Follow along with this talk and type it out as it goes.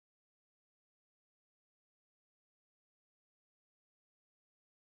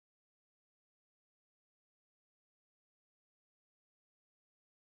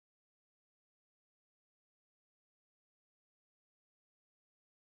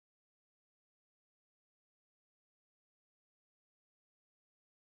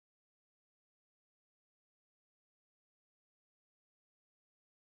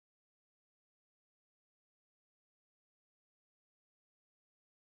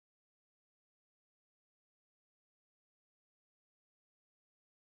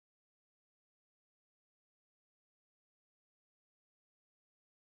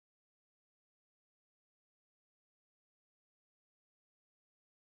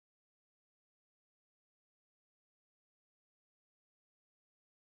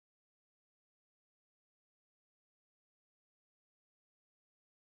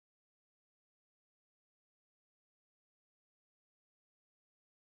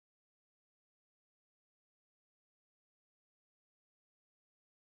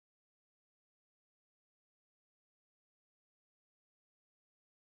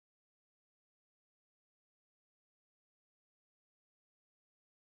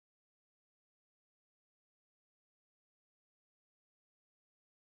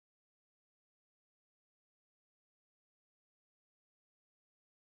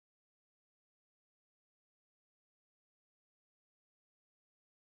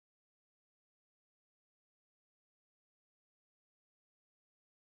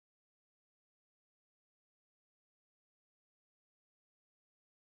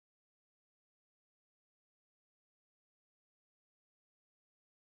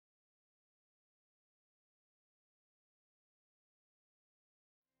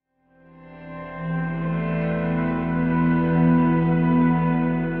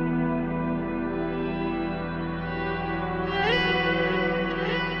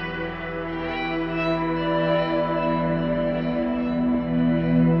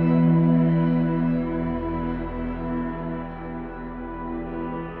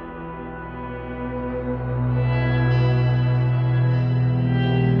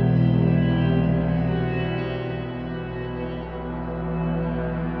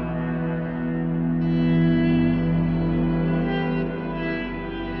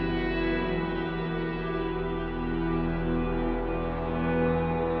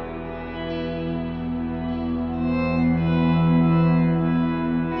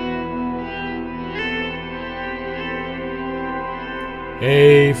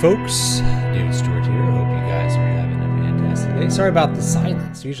Hey folks, David Stewart here. Hope you guys are having a fantastic day. Sorry about the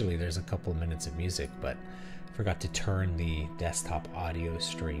silence. Usually there's a couple of minutes of music, but I forgot to turn the desktop audio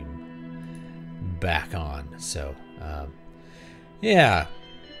stream back on. So, yeah,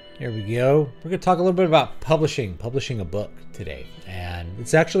 here we go. We're going to talk a little bit about publishing a book today. And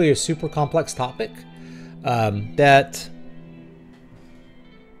it's actually a super complex topic that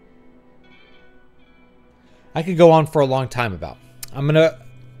I could go on for a long time about. I'm going to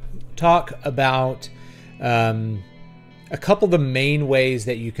talk about a couple of the main ways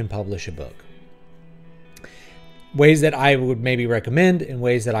that you can publish a book. Ways that I would maybe recommend and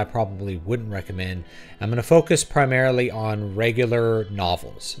ways that I probably wouldn't recommend. I'm going to focus primarily on regular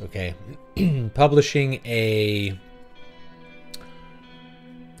novels, okay? Publishing a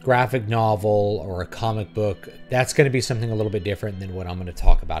graphic novel or a comic book, that's going to be something a little bit different than what I'm going to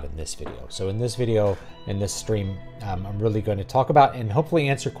talk about in this video. So in this video, in this stream, I'm really going to talk about and hopefully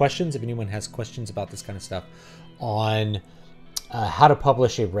answer questions, if anyone has questions about this kind of stuff, on how to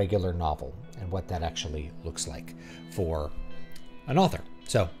publish a regular novel and what that actually looks like for an author.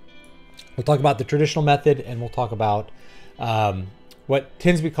 So we'll talk about the traditional method, and we'll talk about what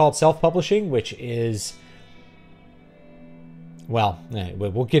tends to be called self-publishing, which is, well,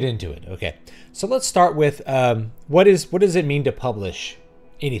 we'll get into it. Okay, so let's start with what does it mean to publish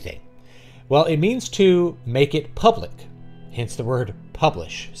anything? Well, it means to make it public, hence the word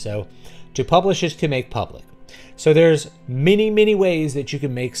publish. So to publish is to make public. So there's many ways that you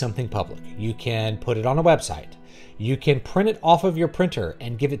can make something public. You can put it on a website. You can print it off of your printer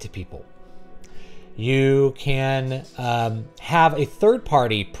and give it to people. You can have a third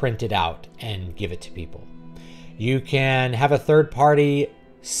party print it out and give it to people. You can have a third party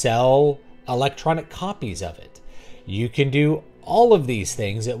sell electronic copies of it. You can do all of these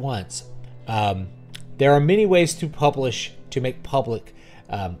things at once. There are many ways to publish, to make public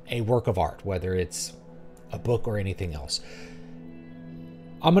a work of art, whether it's a book or anything else.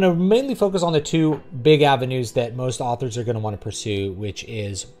 I'm going to mainly focus on the two big avenues that most authors are going to want to pursue, which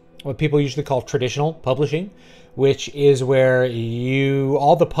is what people usually call traditional publishing, which is where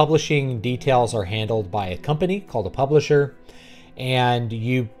all the publishing details are handled by a company called a publisher, and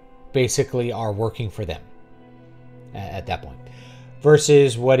you basically are working for them at that point.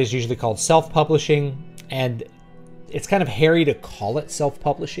 Versus what is usually called self-publishing, and it's kind of hairy to call it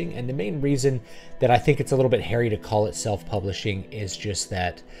self-publishing, and the main reason that I think it's a little bit hairy to call it self-publishing is just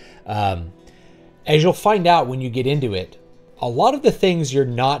that, as you'll find out when you get into it, a lot of the things you're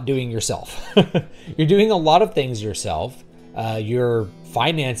not doing yourself. You're doing a lot of things yourself. You're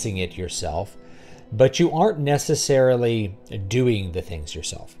financing it yourself, but you aren't necessarily doing the things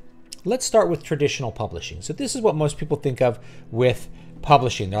yourself. Let's start with traditional publishing. So this is what most people think of with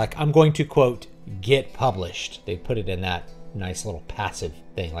publishing. They're like, I'm going to, quote, get published. They put it in that nice little passive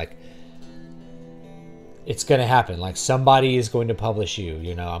thing, like it's going to happen. Like somebody is going to publish you,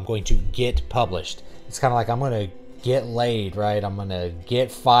 you know, I'm going to get published. It's kind of like I'm going to get laid, right? I'm going to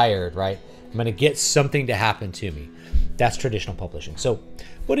get fired, right? I'm going to get something to happen to me. That's traditional publishing. So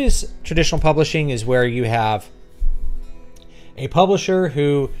what is traditional publishing is where you have a publisher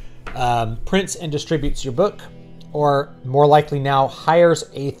who prints and distributes your book, or more likely now hires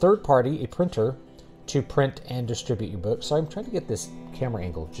a third party, a printer, to print and distribute your book. So I'm trying to get this camera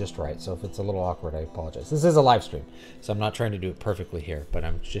angle just right. So if it's a little awkward, I apologize. This is a live stream, so I'm not trying to do it perfectly here, but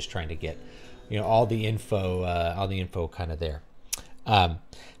I'm just trying to get, you know, all the info kind of there.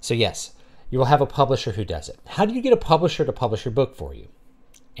 So yes, you will have a publisher who does it. How do you get a publisher to publish your book for you?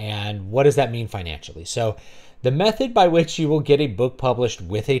 And what does that mean financially? So the method by which you will get a book published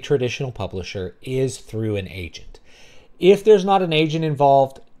with a traditional publisher is through an agent. If there's not an agent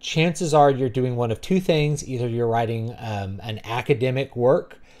involved, chances are you're doing one of two things. Either you're writing an academic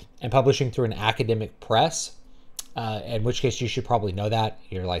work and publishing through an academic press, in which case you should probably know that.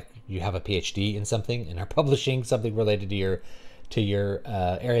 You're like, you have a PhD in something and are publishing something related to your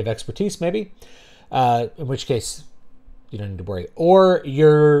area of expertise, maybe, in which case you don't need to worry. Or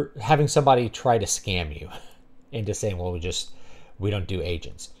you're having somebody try to scam you into saying, well, we don't do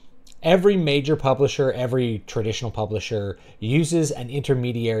agents. Every major publisher, every traditional publisher uses an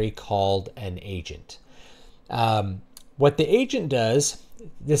intermediary called an agent. What the agent does,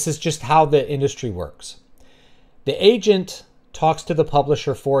 this is just how the industry works. The agent talks to the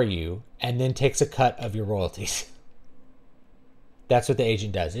publisher for you and then takes a cut of your royalties. That's what the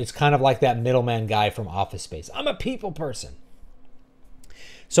agent does. It's kind of like that middleman guy from Office Space. I'm a people person.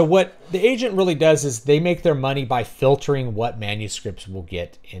 So what the agent really does is they make their money by filtering what manuscripts will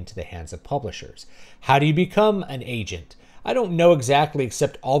get into the hands of publishers. How do you become an agent? I don't know exactly,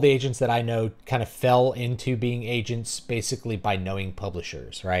 except all the agents that I know kind of fell into being agents basically by knowing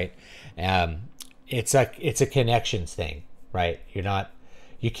publishers, right? It's a connections thing, right?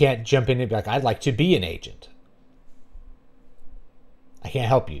 You can't jump in and be like, I'd like to be an agent. I can't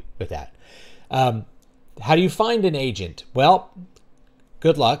help you with that. How do you find an agent? Well,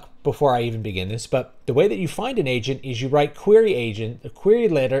 good luck before I even begin this, but the way that you find an agent is you write query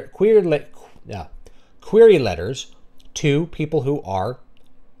letters to people who are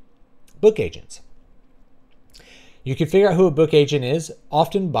book agents. You can figure out who a book agent is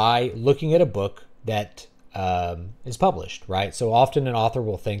often by looking at a book that is published, right? So often an author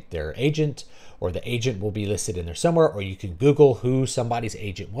will think their agent, or the agent will be listed in there somewhere, or you can Google who somebody's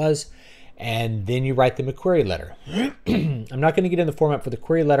agent was, and then you write them a query letter. I'm not going to get in the format for the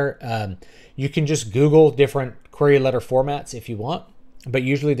query letter. You can just Google different query letter formats if you want, but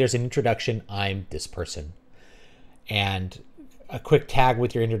usually there's an introduction, I'm this person, and a quick tag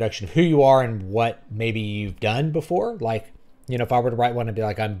with your introduction of who you are and what maybe you've done before. Like, if I were to write one, I'd be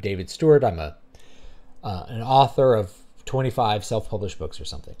like, I'm David Stewart. I'm an author of 25 self-published books or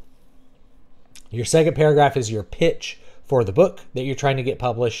something. Your second paragraph is your pitch for the book that you're trying to get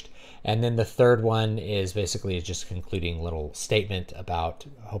published. And then the third one is basically just a concluding little statement about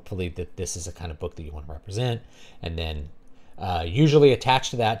hopefully that this is a kind of book that you want to represent. And then usually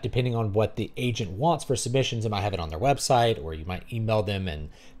attached to that, depending on what the agent wants for submissions, they might have it on their website, or you might email them and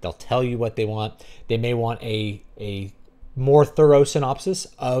they'll tell you what they want. They may want a more thorough synopsis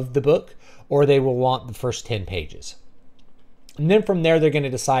of the book, or they will want the first 10 pages. And then from there, they're going to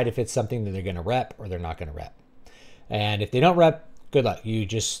decide if it's something that they're going to rep or they're not going to rep. And if they don't rep, good luck. You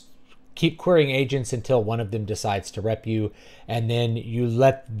just keep querying agents until one of them decides to rep you, and then you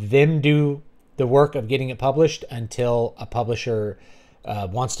let them do the work of getting it published until a publisher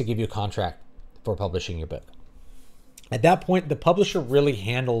wants to give you a contract for publishing your book. At that point, the publisher really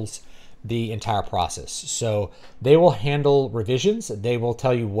handles the entire process. So they will handle revisions. They will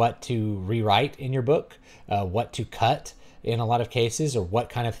tell you what to rewrite in your book, what to cut in a lot of cases, or what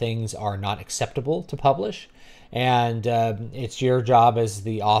kind of things are not acceptable to publish. And it's your job as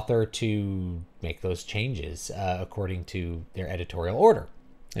the author to make those changes according to their editorial order.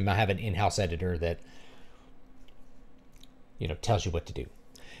 They might have an in-house editor that tells you what to do.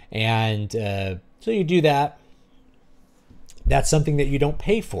 And so you do that. That's something that you don't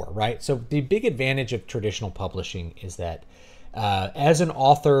pay for, right? So the big advantage of traditional publishing is that as an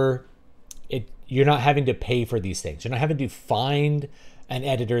author, you're not having to pay for these things. You're not having to find an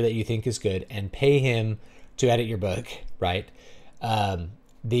editor that you think is good and pay him to edit your book, right?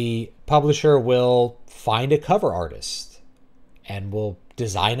 The publisher will find a cover artist and will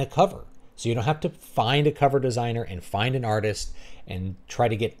design a cover. So you don't have to find a cover designer and find an artist and try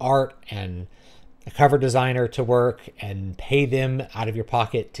to get art and a cover designer to work and pay them out of your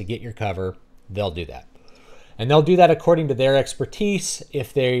pocket to get your cover. They'll do that. And they'll do that according to their expertise.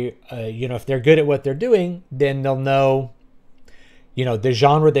 If they, if they're good at what they're doing, then they'll know, the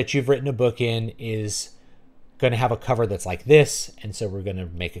genre that you've written a book in is going to have a cover that's like this. And so we're going to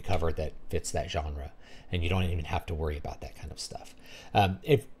make a cover that fits that genre. And you don't even have to worry about that kind of stuff.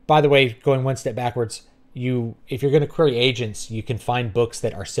 By the way, going one step backwards, if you're going to query agents, you can find books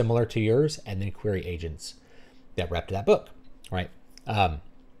that are similar to yours and then query agents that rep that book, right?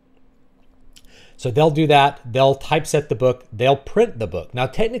 So they'll do that. They'll typeset the book. They'll print the book. Now,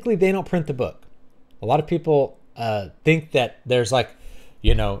 technically, they don't print the book. A lot of people think that there's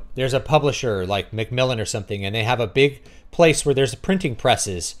there's a publisher like Macmillan or something, and they have a big place where there's printing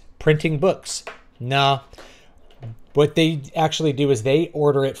presses printing books. No. What they actually do is they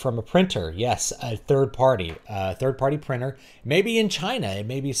order it from a printer. Yes, a third-party printer. Maybe in China, it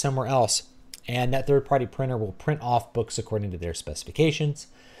may be somewhere else. And that third-party printer will print off books according to their specifications,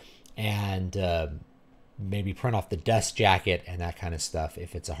 and maybe print off the dust jacket and that kind of stuff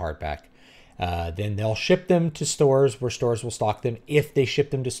if it's a hardback. Then they'll ship them to stores where stores will stock them if they ship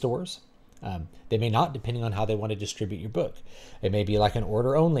them to stores. They may not, depending on how they want to distribute your book. It may be like an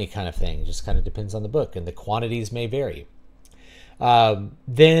order-only kind of thing. It just kind of depends on the book, and the quantities may vary.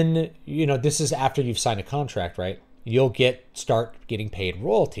 Then, this is after you've signed a contract, right? You'll start getting paid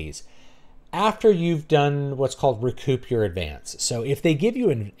royalties after you've done what's called recoup your advance. So if they give you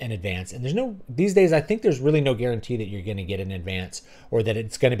an advance, and these days, I think there's really no guarantee that you're going to get an advance or that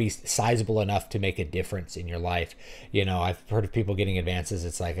it's going to be sizable enough to make a difference in your life. I've heard of people getting advances.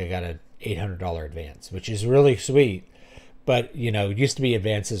 It's like, I got an $800 advance, which is really sweet. But, it used to be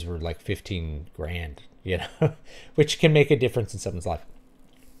advances were like 15 grand, which can make a difference in someone's life.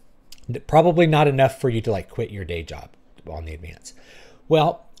 Probably not enough for you to quit your day job on the advance.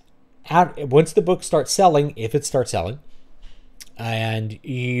 Well, once the book starts selling, if it starts selling, and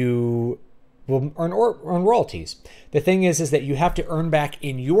you will earn royalties. The thing is that you have to earn back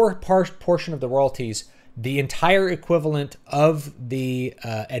in your portion of the royalties the entire equivalent of the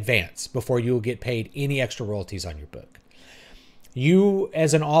advance before you will get paid any extra royalties on your book. You,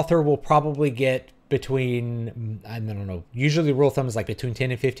 as an author, will probably get between, I don't know, usually the rule of thumb is like between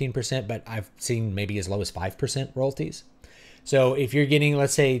 10 and 15%, but I've seen maybe as low as 5% royalties. So if you're getting,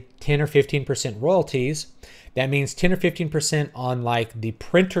 let's say, 10 or 15% royalties, that means 10 or 15% on like the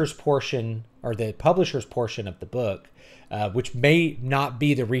printer's portion or the publisher's portion of the book, which may not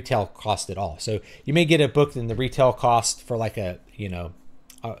be the retail cost at all. So you may get a book and the retail cost for like a,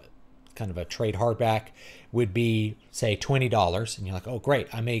 kind of a trade hardback would be, say, $20. And you're like, oh, great,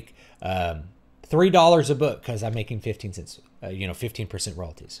 I make $3 a book because I'm making 15 cents, 15%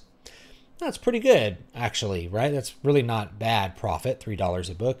 royalties. That's pretty good, actually, right? That's really not bad profit, $3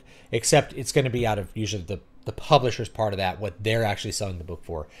 a book, except it's going to be out of usually the publisher's part of that, what they're actually selling the book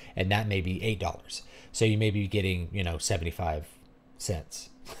for, and that may be $8. So you may be getting, 75 cents,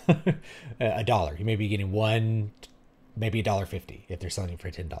 a dollar. You may be getting maybe $1.50 if they're selling it for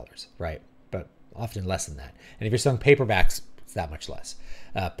 $10, right? But often less than that. And if you're selling paperbacks, it's that much less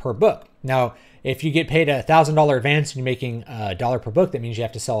per book. Now, if you get paid $1,000 advance and you're making $1 per book, that means you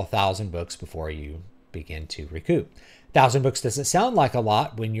have to sell 1,000 books before you begin to recoup. 1,000 books doesn't sound like a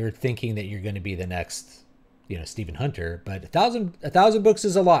lot when you're thinking that you're going to be the next, Stephen Hunter, but 1,000 books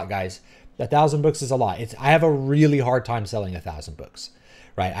is a lot, guys. 1,000 books is a lot. I have a really hard time selling 1,000 books,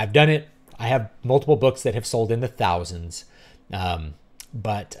 right? I've done it. I have multiple books that have sold in the thousands,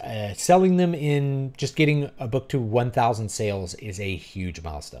 but selling them in just getting a book to 1,000 sales is a huge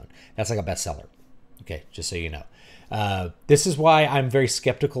milestone. That's like a bestseller. Okay, just so you know. This is why I'm very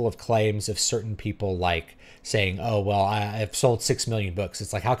skeptical of claims of certain people like saying, oh, well, I've sold 6 million books.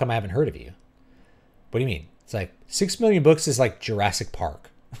 It's like, how come I haven't heard of you? What do you mean? It's like 6 million books is like Jurassic Park.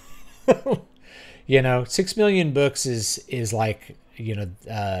 6 million books is like,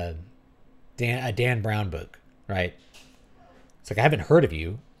 a Dan Brown book, right? It's like, I haven't heard of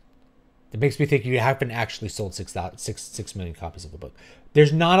you. It makes me think you haven't actually sold 6 million copies of a book.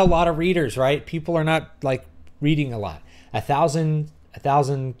 There's not a lot of readers, right? People are not like reading a lot. 1,000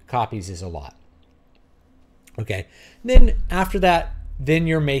 copies is a lot. Okay. Then after that, then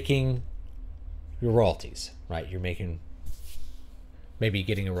you're making your royalties, right? You're making, maybe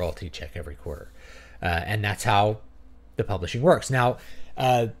getting a royalty check every quarter. And that's how the publishing works. Now,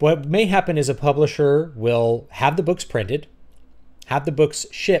 what may happen is a publisher will have the books printed, have the books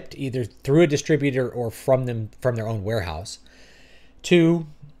shipped either through a distributor or from their own warehouse to,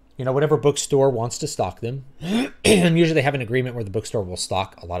 whatever bookstore wants to stock them. And usually they have an agreement where the bookstore will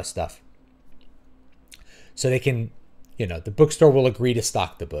stock a lot of stuff. So they can, the bookstore will agree to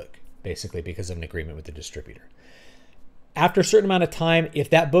stock the book, basically because of an agreement with the distributor. After a certain amount of time, if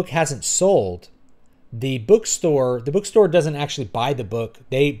that book hasn't sold, the bookstore doesn't actually buy the book.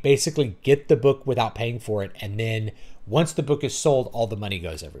 They basically get the book without paying for it. And then once the book is sold, all the money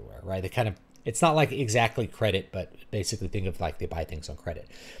goes everywhere, right? It's not like exactly credit, but basically think of like they buy things on credit.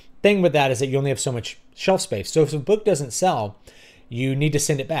 Thing with that is that you only have so much shelf space. So if a book doesn't sell, you need to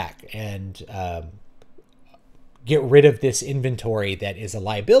send it back and get rid of this inventory that is a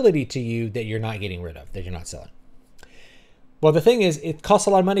liability to you that you're not getting rid of, that you're not selling. Well, the thing is, it costs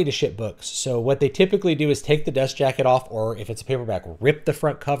a lot of money to ship books. So what they typically do is take the dust jacket off, or if it's a paperback, rip the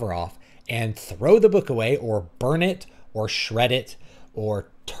front cover off and throw the book away, or burn it, or shred it, or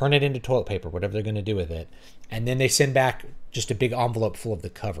turn it into toilet paper, whatever they're going to do with it. And then they send back just a big envelope full of the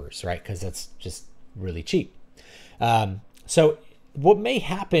covers, right? Because that's just really cheap. So what may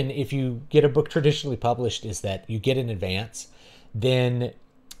happen if you get a book traditionally published is that you get an advance, then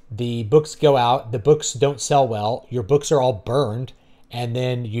the books go out, the books don't sell well, your books are all burned, and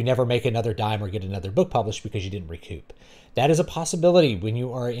then you never make another dime or get another book published because you didn't recoup. That is a possibility when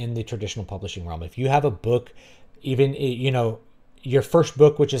you are in the traditional publishing realm. If you have a book, even, your first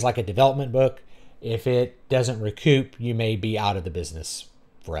book, which is like a development book, if it doesn't recoup, you may be out of the business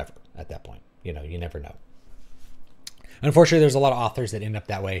forever at that point. You never know. Unfortunately, there's a lot of authors that end up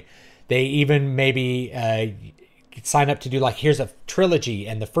that way. They even maybe sign up to do like, here's a trilogy,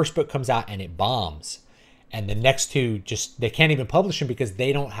 and the first book comes out and it bombs. And the next two they can't even publish them because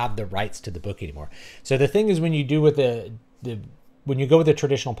they don't have the rights to the book anymore. So the thing is, when you do with when you go with a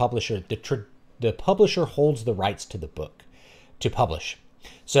traditional publisher, the publisher holds the rights to the book to publish.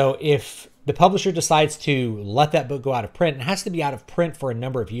 So if the publisher decides to let that book go out of print, it has to be out of print for a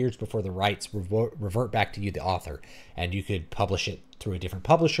number of years before the rights revert back to you, the author, and you could publish it through a different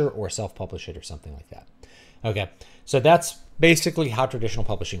publisher or self-publish it or something like that. Okay, so that's basically how traditional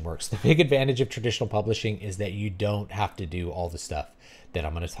publishing works. The big advantage of traditional publishing is that you don't have to do all the stuff that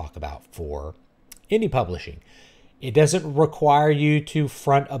I'm going to talk about for indie publishing. It doesn't require you to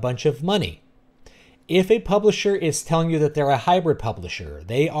front a bunch of money. If a publisher is telling you that they're a hybrid publisher,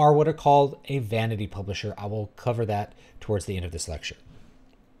 they are what are called a vanity publisher. I will cover that towards the end of this lecture.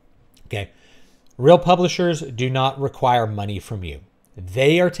 Okay, real publishers do not require money from you.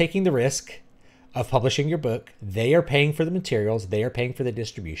 They are taking the risk of publishing your book. They are paying for the materials, they are paying for the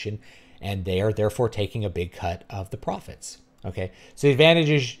distribution, and they are therefore taking a big cut of the profits. Okay, so the advantage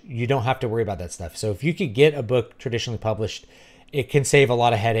is you don't have to worry about that stuff. So if you could get a book traditionally published, it can save a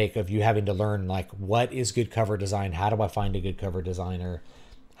lot of headache of you having to learn, like, what is good cover design? How do I find a good cover designer?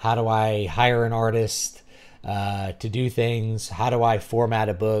 How do I hire an artist to do things? How do I format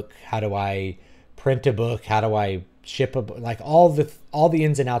a book? How do I print a book? How do I ship a book? Like, all the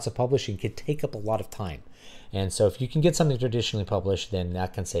ins and outs of publishing can take up a lot of time. And so if you can get something traditionally published, then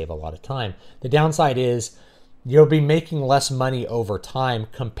that can save a lot of time. The downside is you'll be making less money over time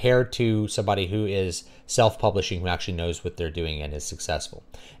compared to somebody who is self-publishing, who actually knows what they're doing and is successful.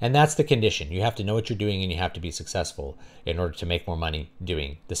 And that's the condition. You have to know what you're doing and you have to be successful in order to make more money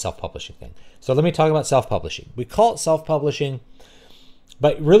doing the self-publishing thing. So let me talk about self-publishing. We call it self-publishing,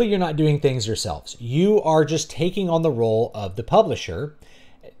 but really you're not doing things yourselves. You are just taking on the role of the publisher,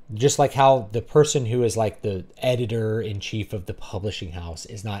 just like how the person who is like the editor-in-chief of the publishing house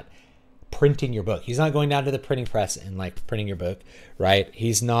is not printing your book. He's not going down to the printing press and like printing your book, right?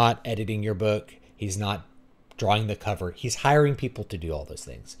 He's not editing your book. He's not drawing the cover. He's hiring people to do all those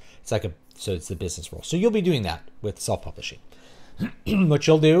things. It's like so it's the business role. So you'll be doing that with self-publishing. What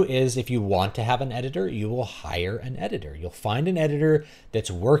you'll do is, if you want to have an editor, you will hire an editor. You'll find an editor that's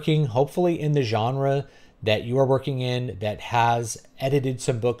working, hopefully in the genre that you are working in, that has edited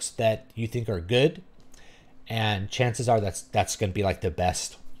some books that you think are good. And chances are that's going to be like the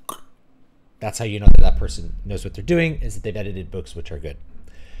best. That's how you know that person knows what they're doing, is that they've edited books which are good,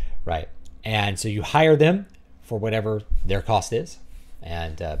 right? And so you hire them for whatever their cost is,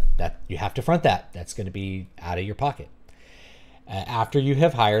 and that you have to front that. That's going to be out of your pocket. After you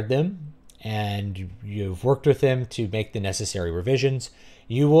have hired them and you've worked with them to make the necessary revisions,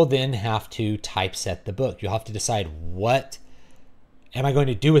 you will then have to typeset the book. You'll have to decide, what am I going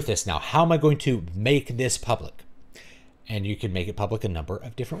to do with this now? How am I going to make this public? And you can make it public a number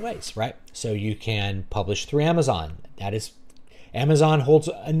of different ways, right? So you can publish through Amazon. Amazon holds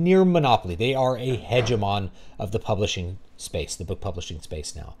a near monopoly. They are a hegemon of the publishing space, the book publishing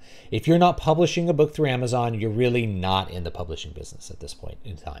space now. If you're not publishing a book through Amazon, you're really not in the publishing business at this point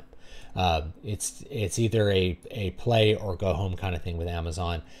in time. It's either a play or go home kind of thing with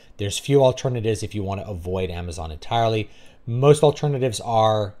Amazon. There's few alternatives if you want to avoid Amazon entirely. Most alternatives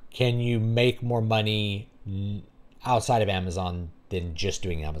are, can you make more money outside of Amazon than just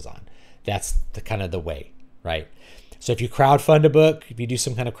doing Amazon? That's the kind of the way, right? So if you crowdfund a book, if you do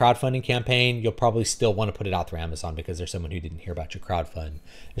some kind of crowdfunding campaign, you'll probably still want to put it out through Amazon, because there's someone who didn't hear about your crowdfund.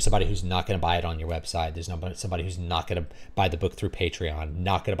 There's somebody who's not going to buy it on your website. There's somebody who's not going to buy the book through Patreon,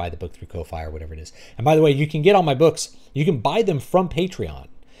 not going to buy the book through Ko-Fi or whatever it is. And by the way, you can get all my books. You can buy them from Patreon.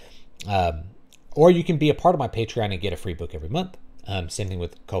 Or you can be a part of my Patreon and get a free book every month. Same thing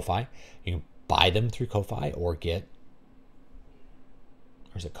with Ko-Fi. You can buy them through Ko-Fi or get,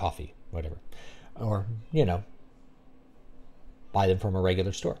 or is it coffee? Whatever. Or, buy them from a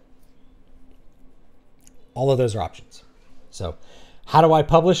regular store. All of those are options. So how do I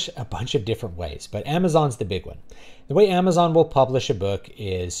publish? A bunch of different ways, but Amazon's the big one. The way Amazon will publish a book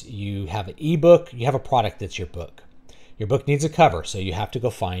is, you have an ebook, you have a product that's your book. Your book needs a cover, so you have to go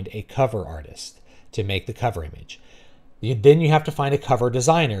find a cover artist to make the cover image. Then you have to find a cover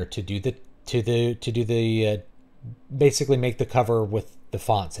designer to do basically make the cover with the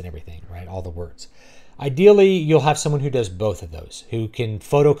fonts and everything, right? All the words. Ideally, you'll have someone who does both of those, who can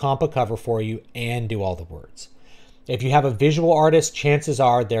photocomp a cover for you and do all the words. If you have a visual artist, chances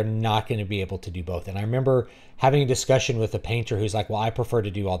are they're not going to be able to do both. And I remember having a discussion with a painter who's like, well, I prefer to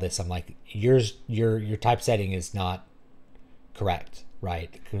do all this. I'm like, your typesetting is not correct,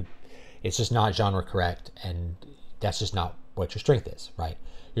 right? It's just not genre correct, and that's just not what your strength is, right?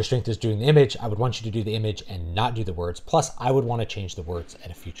 Your strength is doing the image. I would want you to do the image and not do the words. Plus, I would want to change the words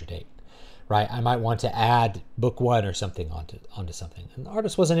at a future date. Right? I might want to add book one or something onto something. And the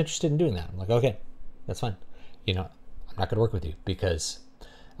artist wasn't interested in doing that. I'm like, okay, that's fine. I'm not going to work with you, because,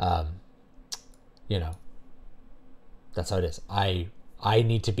 that's how it is. I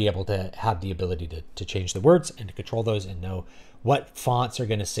need to be able to have the ability to change the words and to control those and know what fonts are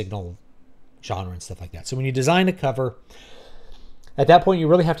going to signal genre and stuff like that. So when you design a cover, At that point, you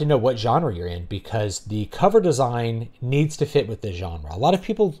really have to know what genre you're in, because the cover design needs to fit with the genre. A lot of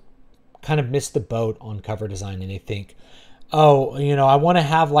people kind of miss the boat on cover design, and they think, oh, I want to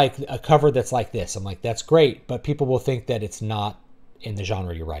have like a cover that's like this. I'm like, that's great, but people will think that it's not in the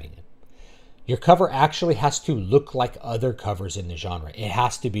genre you're writing in. Your cover actually has to look like other covers in the genre. It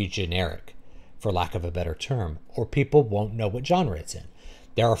has to be generic, for lack of a better term, or people won't know what genre it's in.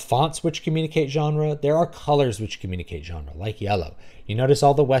 There are fonts which communicate genre. There are colors which communicate genre, like yellow. You notice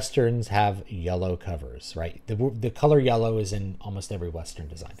all the Westerns have yellow covers, right? The color yellow is in almost every Western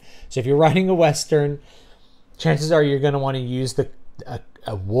design. So if you're writing a Western, chances are you're going to want to use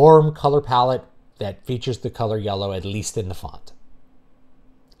a warm color palette that features the color yellow, at least in the font,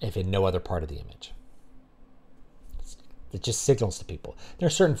 if in no other part of the image. It just signals to people. There are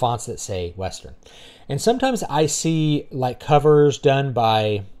certain fonts that say Western. And sometimes I see like covers done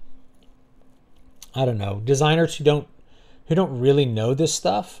by, I don't know, designers who don't really know this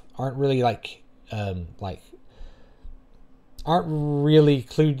stuff, aren't really aren't really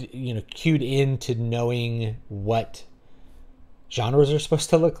cued into knowing what genres are supposed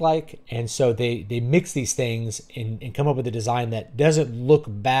to look like. And so they mix these things and come up with a design that doesn't look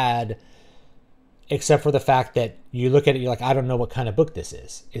bad, except for the fact that you look at it, you're like, I don't know what kind of book this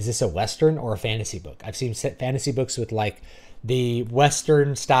is. Is this a Western or a fantasy book? I've seen fantasy books with like the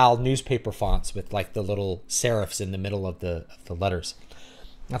Western style newspaper fonts with like the little serifs in the middle of the letters.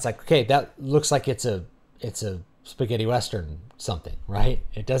 That's like, okay, that looks like it's a spaghetti Western something, right?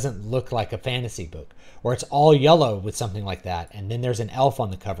 It doesn't look like a fantasy book. Or it's all yellow with something like that, and then there's an elf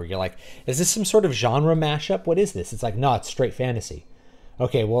on the cover. You're like, is this some sort of genre mashup? What is this? It's like, no, it's straight fantasy.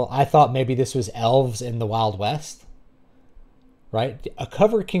 Okay, well, I thought maybe this was elves in the Wild West, right? A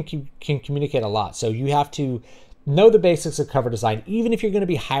cover can communicate a lot. So you have to know the basics of cover design, even if you're going to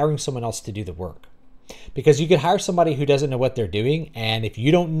be hiring someone else to do the work. Because you could hire somebody who doesn't know what they're doing, and if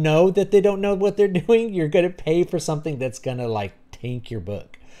you don't know that they don't know what they're doing, you're going to pay for something that's going to like tank your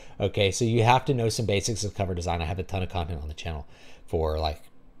book. Okay, so you have to know some basics of cover design. I have a ton of content on the channel for like,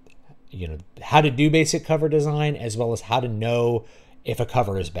 how to do basic cover design, as well as how to know if a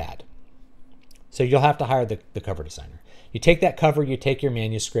cover is bad. So you'll have to hire the cover designer. You take that cover, you take your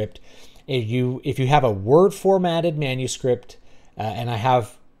manuscript. If you have a Word formatted manuscript, and I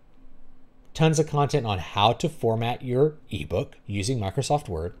have tons of content on how to format your ebook using Microsoft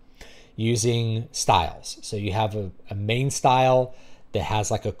Word, using styles. So you have a main style that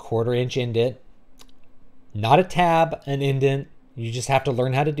has like a 1/4 inch indent, not a tab, an indent. You just have to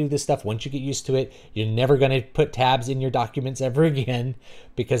learn how to do this stuff. Once you get used to it, you're never going to put tabs in your documents ever again,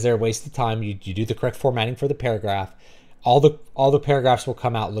 because they're a waste of time. You do the correct formatting for the paragraph. All the paragraphs will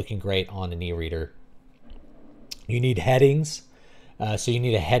come out looking great on an e-reader. You need headings. So you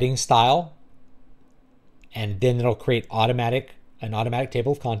need a heading style, and then it'll create an automatic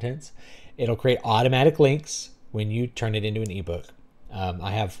table of contents. It'll create automatic links when you turn it into an ebook.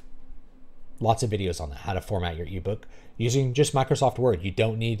 I have lots of videos on that, how to format your ebook using just Microsoft Word. You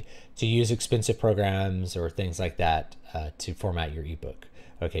don't need to use expensive programs or things like that to format your ebook.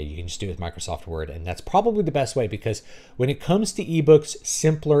 Okay, you can just do it with Microsoft Word, and that's probably the best way, because when it comes to ebooks,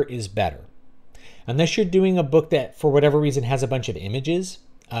 simpler is better. Unless you're doing a book that, for whatever reason, has a bunch of images,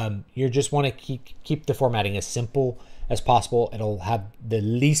 you just want to keep the formatting as simple as possible. It'll have the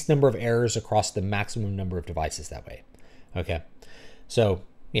least number of errors across the maximum number of devices that way. Okay, so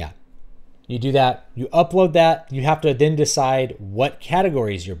yeah. You do that, you upload that, you have to then decide what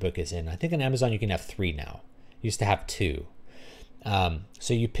categories your book is in. I think on Amazon you can have 3 now. You used to have 2.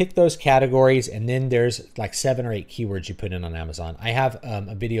 So you pick those categories, and then there's like 7 or 8 keywords you put in on Amazon. I have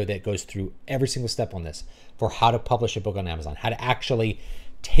a video that goes through every single step on this for how to publish a book on Amazon, how to actually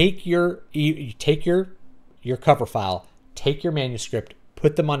take your cover file, take your manuscript,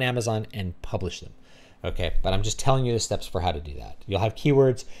 put them on Amazon, and publish them. Okay, but I'm just telling you the steps for how to do that. You'll have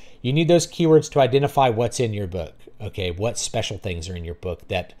keywords. You need those keywords to identify what's in your book. Okay, what special things are in your book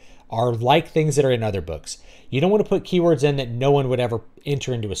that are like things that are in other books. You don't want to put keywords in that no one would ever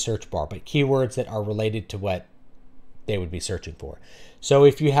enter into a search bar, but keywords that are related to what they would be searching for. So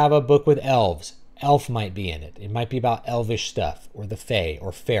if you have a book with elves, elf might be in it. It might be about elvish stuff, or the fae,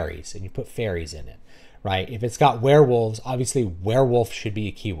 or fairies, and you put fairies in it, right? If it's got werewolves, obviously werewolf should be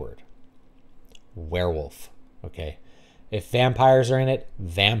a keyword. Werewolf, okay? If vampires are in it,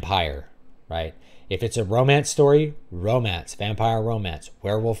 vampire, right? If it's a romance story, romance, vampire romance,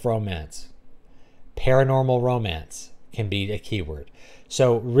 werewolf romance, paranormal romance can be a keyword.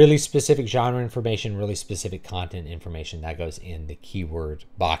 So really specific genre information, really specific content information that goes in the keyword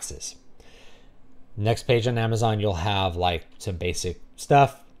boxes. Next page on Amazon, you'll have like some basic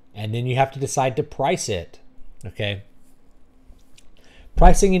stuff, and then you have to decide to price it, okay?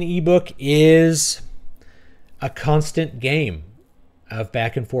 Pricing an ebook is a constant game of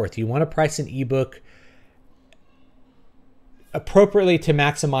back and forth. You want to price an ebook appropriately to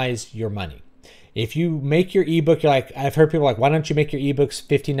maximize your money. If you make your ebook, you're like, I've heard people like, why don't you make your ebooks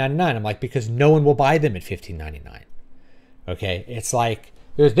 $15.99? I'm like, because no one will buy them at $15.99. Okay, it's like,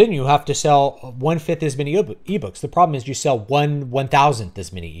 then you have to sell 1/5 as many ebooks. The problem is you sell 1/1000th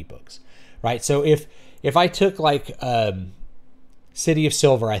as many ebooks, right? So if I took like City of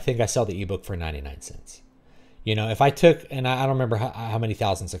Silver, I think I sell the ebook for 99 cents. You know, if I took, and I don't remember how many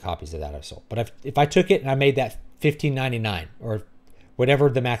thousands of copies of that I've sold, but if I took it and I made that $15.99 or whatever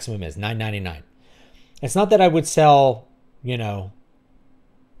the maximum is, $9.99, it's not that I would sell, you know,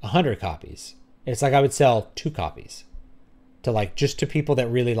 100 copies. It's like I would sell 2 copies to like just to people that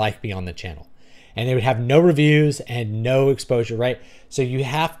really like me on the channel, and they would have no reviews and no exposure, right? So you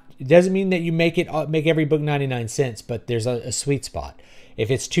have, it doesn't mean that you make every book 99 cents, but there's a sweet spot.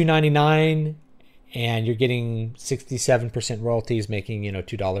 If it's $2.99 and you're getting 67% royalties, making, you know,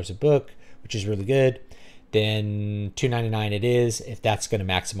 $2 a book, which is really good, then $2.99 it is. If that's going to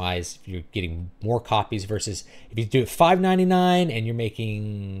maximize, if you're getting more copies versus if you do it $5.99 and you're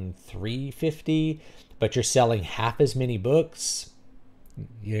making $3.50, but you're selling half as many books,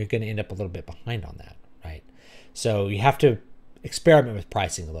 you're going to end up a little bit behind on that, right? So you have to experiment with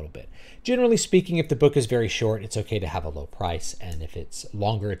pricing a little bit. Generally speaking, if the book is very short, it's okay to have a low price. And if it's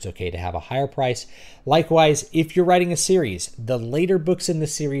longer, it's okay to have a higher price. Likewise, if you're writing a series, the later books in the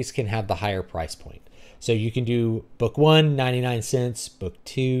series can have the higher price point. So you can do book 1, 99 cents, book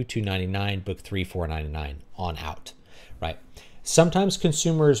 2, $2.99, book 3, $4.99 on out, right? Sometimes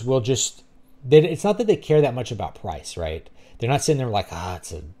consumers will just, it's not that they care that much about price, right? They're not sitting there like,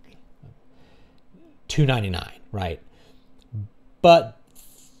 it's a $2.99, right? But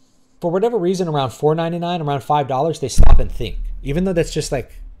for whatever reason, around $4.99, around $5, they stop and think. Even though that's just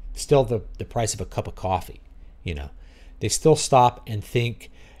like still the price of a cup of coffee, you know, they still stop and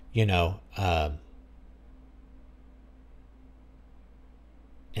think, you know,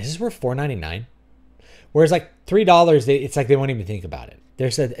 is this worth $4.99? Whereas like $3, it's like they won't even think about it.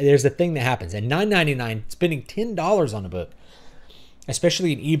 There's a thing that happens. At $9.99, spending $10 on a book,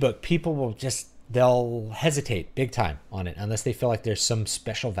 especially an ebook, people will just, they'll hesitate big time on it unless they feel like there's some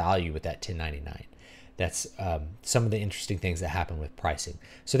special value with that $10.99. That's some of the interesting things that happen with pricing.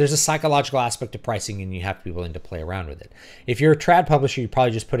 So there's a psychological aspect to pricing, and you have to be willing to play around with it. If you're a trad publisher, you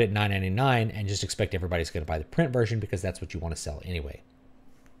probably just put it at $9.99 and just expect everybody's going to buy the print version because that's what you want to sell anyway.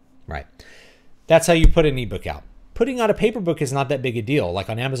 Right. That's how you put an ebook out. Putting out a paper book is not that big a deal. Like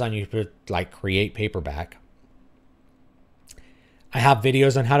on Amazon, you put like create paperback. I have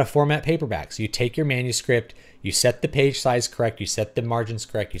videos on how to format paperbacks. You take your manuscript, you set the page size correct, you set the margins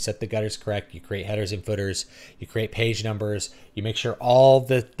correct, you set the gutters correct, you create headers and footers, you create page numbers, you make sure all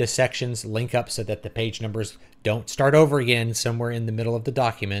the sections link up so that the page numbers don't start over again somewhere in the middle of the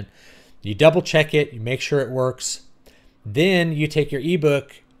document. You double check it, you make sure it works. Then you take your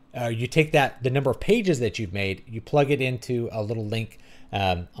ebook, you take the number of pages that you've made, you plug it into a little link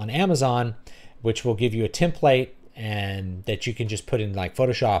on Amazon, which will give you a template and that you can just put in like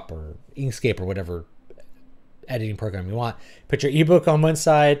Photoshop or Inkscape or whatever editing program you want. Put your ebook on one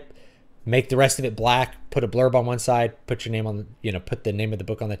side, make the rest of it black, put a blurb on one side, put your name on, put the name of the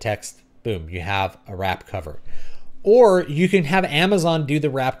book on the text. Boom, you have a wrap cover. Or you can have Amazon do the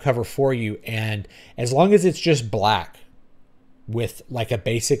wrap cover for you, and as long as it's just black with like a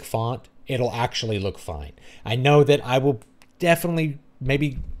basic font, it'll actually look fine. I know that I will definitely,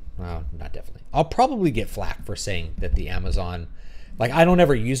 well, not definitely, I'll probably get flack for saying that the Amazon, like I don't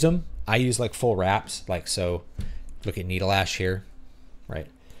ever use them. I use like full wraps, like so. Look at Needle Ash here, right?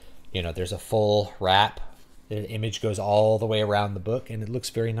 There's a full wrap. The image goes all the way around the book, and it looks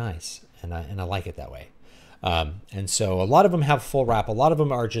very nice, and I like it that way. And so a lot of them have full wrap. A lot of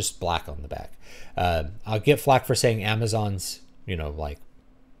them are just black on the back. I'll get flack for saying Amazon's, like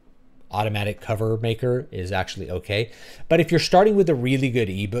automatic cover maker is actually okay. But if you're starting with a really good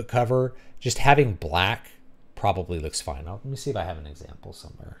ebook cover, just having black probably looks fine. Let me see if I have an example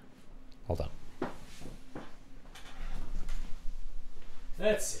somewhere. Hold on.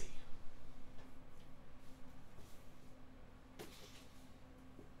 Let's see.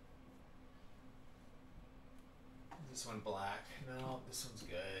 This one black. No, this one's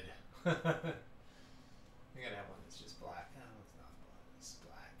good. I gotta have one that's just black. No, it's not black. It's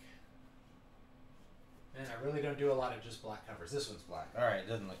black. Man, I really don't do a lot of just black covers. This one's black. All right, it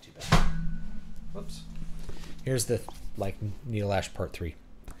doesn't look too bad. Whoops. Here's the Needle Ash Part 3.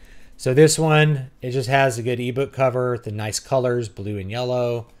 So this one, it just has a good ebook cover, the nice colors, blue and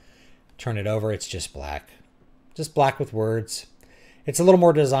yellow. Turn it over, it's just black. Just black with words. It's a little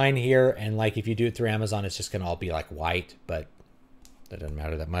more design here, and like if you do it through Amazon, it's just gonna all be like white, but that doesn't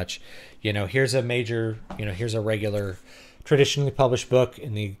matter that much. Here's a major, here's a regular, traditionally published book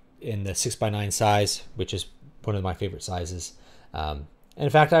in the 6x9 size, which is one of my favorite sizes. And in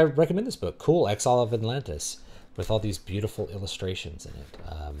fact, I recommend this book, Cool, Exile of Atlantis, with all these beautiful illustrations in it,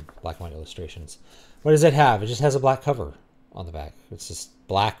 black and white illustrations. What does it have? It just has a black cover on the back. It's just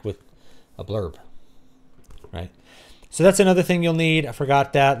black with a blurb, right? So that's another thing you'll need. I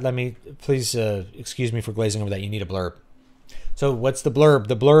forgot that. Please excuse me for glazing over that. You need a blurb. So what's the blurb?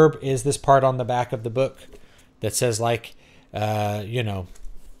 The blurb is this part on the back of the book that says like, it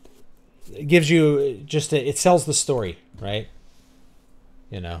gives you it sells the story, right?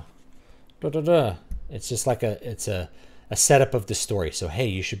 It's just like it's a setup of the story. So, hey,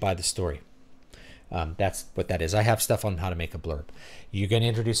 you should buy the story. That's what that is. I have stuff on how to make a blurb. You're going to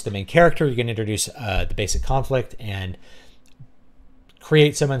introduce the main character. You're going to introduce the basic conflict and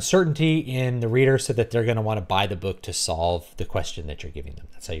create some uncertainty in the reader so that they're going to want to buy the book to solve the question that you're giving them.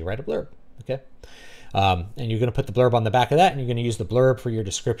 That's how you write a blurb. Okay. And you're going to put the blurb on the back of that, and you're going to use the blurb for your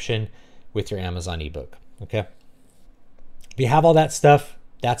description with your Amazon ebook. Okay. If you have all that stuff,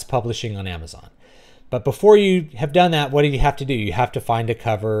 that's publishing on Amazon. But before you have done that, what do you have to do? You have to find a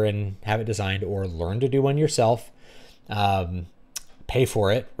cover and have it designed, or learn to do one yourself. Pay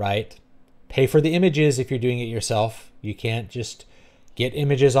for it, right? Pay for the images if you're doing it yourself. You can't just get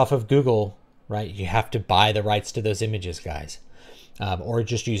images off of Google, right? You have to buy the rights to those images, guys. Or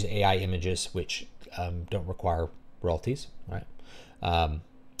just use AI images, which don't require royalties, right? A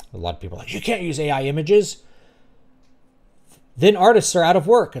lot of people are like, you can't use AI images. Then artists are out of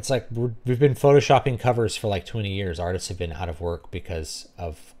work. It's like we've been photoshopping covers for like 20 years. Artists have been out of work because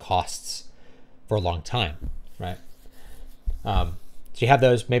of costs for a long time, right? So you have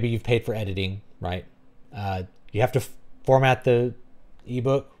those. Maybe you've paid for editing, right? You have to format the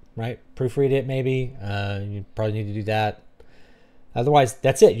ebook, right? Proofread it, maybe. You probably need to do that. Otherwise,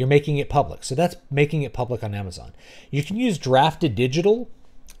 that's it. You're making it public. So that's making it public on Amazon. You can use Drafted Digital,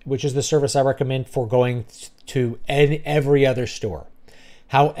 which is the service I recommend for going to every other store.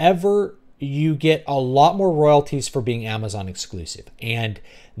 However, you get a lot more royalties for being Amazon exclusive. And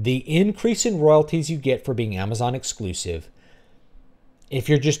the increase in royalties you get for being Amazon exclusive, if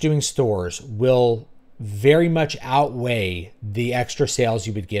you're just doing stores, will very much outweigh the extra sales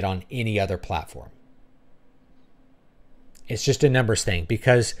you would get on any other platform. It's just a numbers thing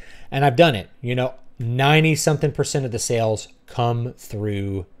because, and I've done it, 90-something% of the sales come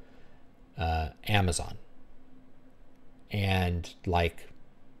through Amazon, and like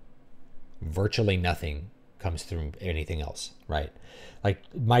virtually nothing comes through anything else, right? Like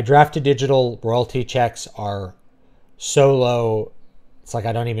my Drafted Digital royalty checks are so low, it's like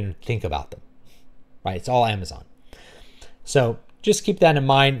I don't even think about them, right? It's all Amazon. So just keep that in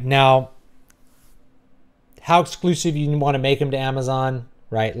mind. Now, how exclusive you want to make them to Amazon,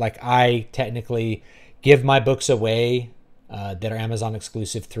 right? Like I technically give my books away that are Amazon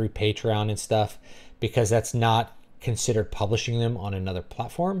exclusive through Patreon and stuff, because that's not considered publishing them on another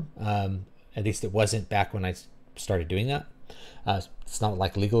platform. At least it wasn't back when I started doing that. It's not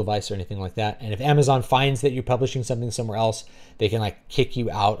like legal advice or anything like that. And if Amazon finds that you're publishing something somewhere else, they can like kick you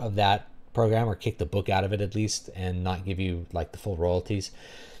out of that program, or kick the book out of it at least, and not give you like the full royalties.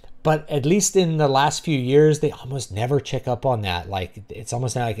 But at least in the last few years, they almost never check up on that. Like it's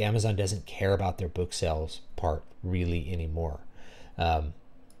almost not like Amazon doesn't care about their book sales part really anymore.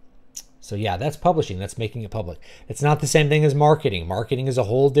 So yeah, that's publishing. That's making it public. It's not the same thing as marketing. Marketing is a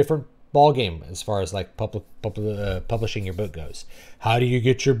whole different ballgame as far as like publishing your book goes. How do you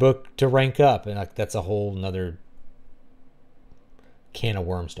get your book to rank up? And like that's a whole nother can of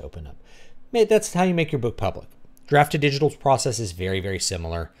worms to open up. That's how you make your book public. Drafted Digital's process is very, very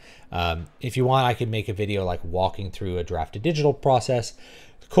similar. If you want, I could make a video like walking through a Drafted Digital process.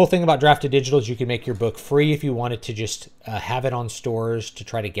 The cool thing about Drafted Digital is you can make your book free if you wanted to just have it on stores to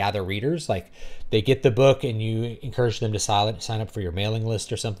try to gather readers. Like they get the book and you encourage them to sign up for your mailing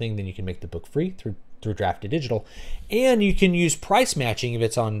list or something, then you can make the book free through Drafted Digital. And you can use price matching if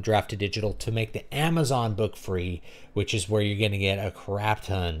it's on Drafted Digital to make the Amazon book free, which is where you're going to get a crap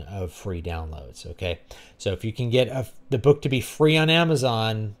ton of free downloads. Okay, so if you can get the book to be free on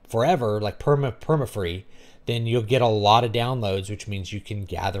Amazon forever, like perma free, then you'll get a lot of downloads, which means you can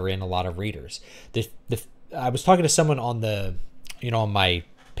gather in a lot of readers. I was talking to someone on on my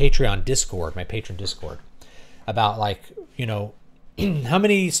Patreon Discord, my patron Discord, about like, how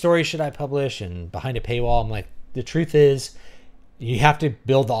many stories should I publish and behind a paywall? I'm like, the truth is you have to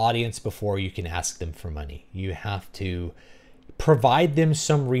build the audience before you can ask them for money. You have to provide them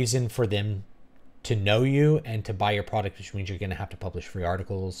some reason for them to know you and to buy your product, which means you're going to have to publish free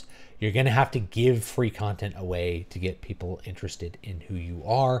articles. You're going to have to give free content away to get people interested in who you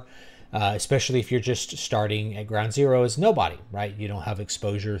are, especially if you're just starting at ground zero as nobody, right? You don't have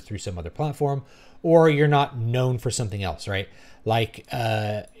exposure through some other platform, or you're not known for something else, right? Like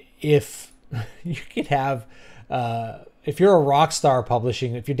if you could have, if you're a rock star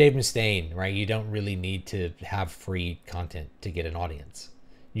publishing, if you're Dave Mustaine, right? You don't really need to have free content to get an audience.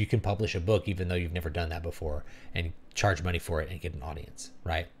 You can publish a book even though you've never done that before and charge money for it and get an audience,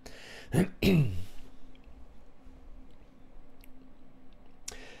 right?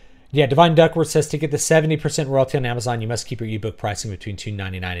 Yeah, Divine Duckworth says to get the 70% royalty on Amazon, you must keep your ebook pricing between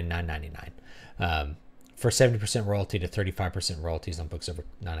 $2.99 and $9.99. For 70% royalty to 35% royalties on books over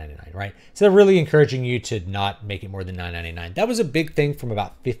 $9.99, right? So they're really encouraging you to not make it more than $9.99. That was a big thing from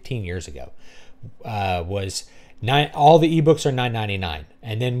about 15 years ago. All the ebooks are $9.99,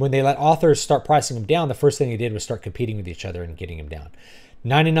 and then when they let authors start pricing them down, the first thing they did was start competing with each other and getting them down.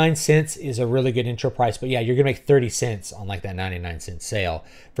 99 cents is a really good intro price, but yeah, you're gonna make 30 cents on like that 99-cent sale,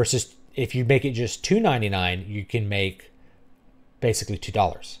 versus if you make it just $2.99, you can make basically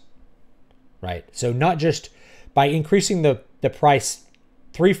 $2, right? So not just by increasing the price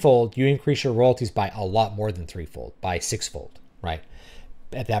threefold, you increase your royalties by a lot more than threefold, by sixfold, right?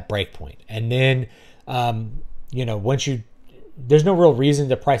 At that break point. And then you know, there's no real reason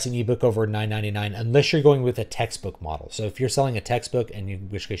to price an ebook over $9.99 unless you're going with a textbook model. So if you're selling a textbook, and in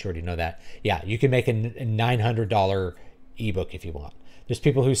which case you already know that, yeah, you can make a $900 ebook if you want. There's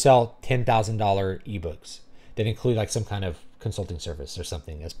people who sell $10,000 ebooks that include like some kind of consulting service or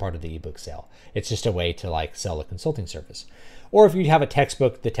something as part of the ebook sale. It's just a way to like sell a consulting service. Or if you have a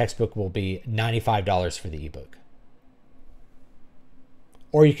textbook, the textbook will be $95 for the ebook.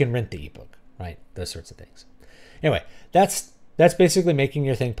 Or you can rent the ebook, right? Those sorts of things. Anyway, that's basically making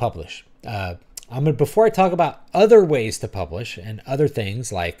your thing publish. Before I talk about other ways to publish and other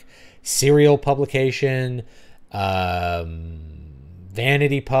things like serial publication, vanity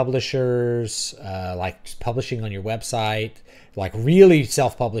publishers, like publishing on your website, like really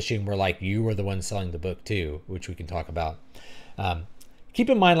self-publishing where like you were the one selling the book too, which we can talk about. Keep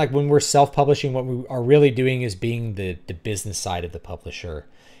in mind, like when we're self-publishing, what we are really doing is being the business side of the publisher,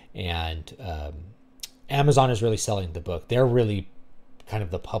 and Amazon is really selling the book. They're really kind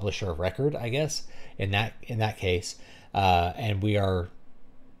of the publisher of record, I guess, in that case, and we are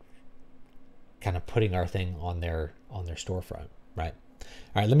kind of putting our thing on their storefront, right?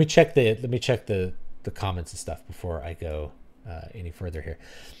 All right, let me check the comments and stuff before I go any further here.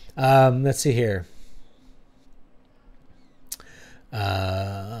 Let's see here.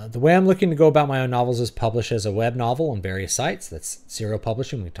 The way I'm looking to go about my own novels is publish as a web novel on various sites. That's serial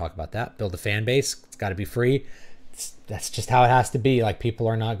publishing. We can talk about that. Build a fan base. It's got to be free. That's just how it has to be. Like, people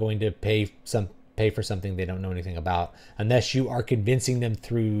are not going to pay for something they don't know anything about unless you are convincing them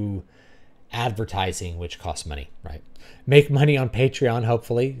through advertising, which costs money, right? Make money on Patreon,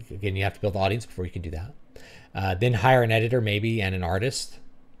 hopefully. Again, you have to build an audience before you can do that. Then hire an editor maybe and an artist.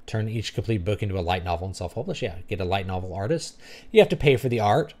 Turn each complete book into a light novel and self-publish. Yeah, get a light novel artist. You have to pay for the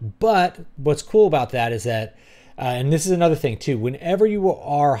art. But what's cool about that is that, and this is another thing too, whenever you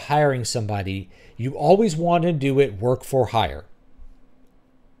are hiring somebody, you always want to do it work for hire.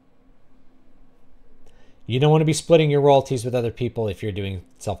 You don't want to be splitting your royalties with other people if you're doing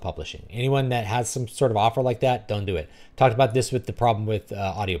self-publishing. Anyone that has some sort of offer like that, don't do it. Talked about this with the problem with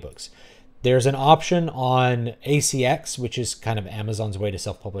audiobooks. There's an option on ACX, which is kind of Amazon's way to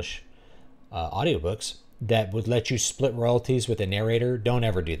self-publish audiobooks, that would let you split royalties with a narrator. Don't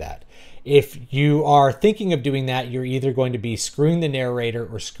ever do that. If you are thinking of doing that, you're either going to be screwing the narrator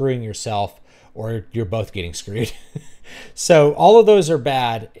or screwing yourself, or you're both getting screwed. So all of those are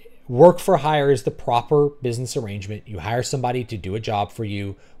bad. Work for hire is the proper business arrangement. You hire somebody to do a job for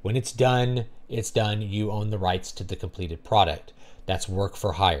you. When it's done, it's done. You own the rights to the completed product. That's work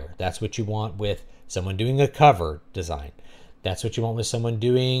for hire. That's what you want with someone doing a cover design. That's what you want with someone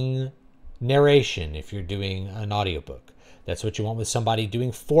doing narration if you're doing an audiobook. That's what you want with somebody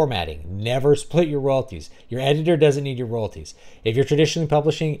doing formatting. Never split your royalties. Your editor doesn't need your royalties. If you're traditionally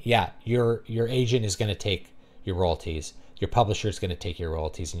publishing, yeah, your agent is going to take your royalties. Your publisher is going to take your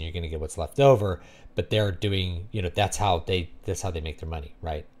royalties, and you're going to get what's left over. But they're doing, that's how they make their money,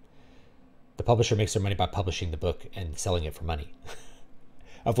 right? The publisher makes their money by publishing the book and selling it for money,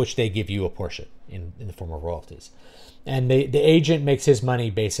 of which they give you a portion in the form of royalties. And the agent makes his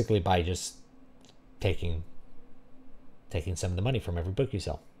money basically by just taking some of the money from every book you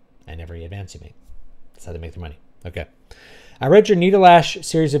sell and every advance you make. That's how they make their money. Okay. I read your Needle Ash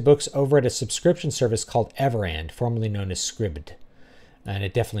series of books over at a subscription service called Everand, formerly known as Scribd, and I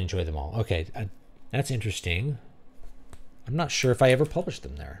definitely enjoy them all. Okay. That's interesting. I'm not sure if I ever published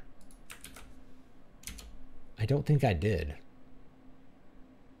them there. I don't think I did.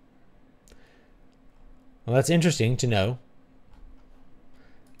 Well, that's interesting to know.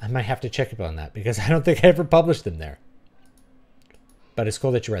 I might have to check up on that because I don't think I ever published them there. But it's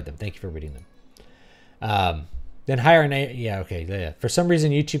cool that you read them. Thank you for reading them. Then hire an yeah, okay, yeah. For some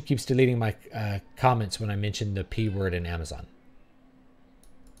reason, YouTube keeps deleting my comments when I mention the P word in Amazon.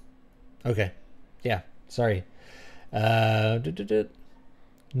 Okay, yeah, sorry.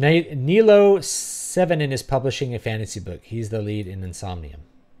 Nilo7 is publishing a fantasy book. He's the lead in Insomnium.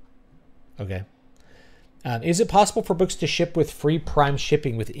 Okay. Is it possible for books to ship with free Prime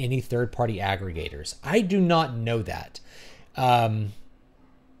shipping with any third-party aggregators? I do not know that.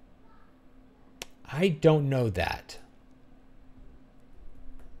 I don't know that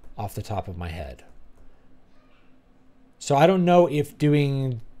off the top of my head. So I don't know if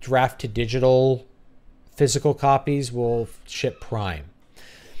doing draft to digital physical copies will ship Prime.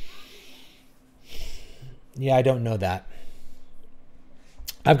 Yeah, I don't know that.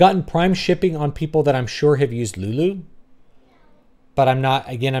 I've gotten Prime shipping on people that I'm sure have used Lulu, but I'm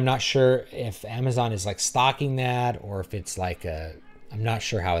not sure if Amazon is like stocking that or if it's like I'm not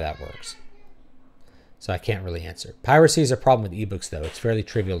sure how that works. So I can't really answer. Piracy is a problem with ebooks, though. It's fairly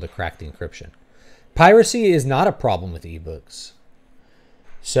trivial to crack the encryption. Piracy is not a problem with ebooks.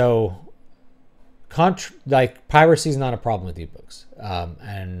 So, piracy is not a problem with ebooks.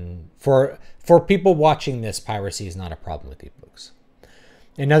 And for people watching this, piracy is not a problem with ebooks.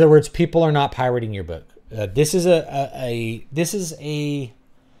 In other words, people are not pirating your book. This is I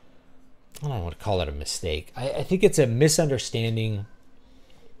don't want to call it a mistake. I think it's a misunderstanding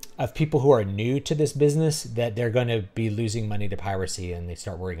of people who are new to this business that they're going to be losing money to piracy and they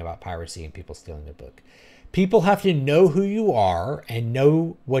start worrying about piracy and people stealing their book. People have to know who you are and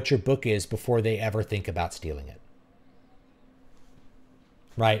know what your book is before they ever think about stealing it.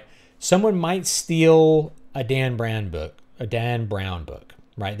 Right? Someone might steal a Dan Brown book,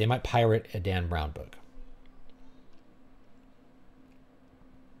 right? They might pirate a Dan Brown book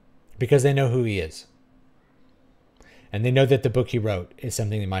because they know who he is. And they know that the book he wrote is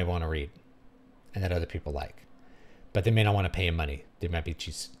something they might want to read and that other people like. But they may not want to pay him money. They might be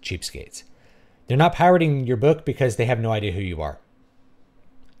cheapskates. They're not pirating your book because they have no idea who you are.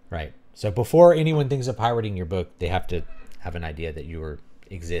 Right? So before anyone thinks of pirating your book, they have to have an idea that you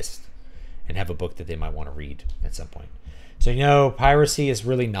exist and have a book that they might want to read at some point. So, piracy is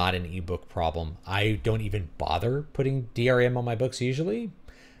really not an ebook problem. I don't even bother putting DRM on my books usually.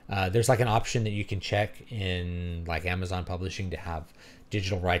 There's like an option that you can check in like Amazon Publishing to have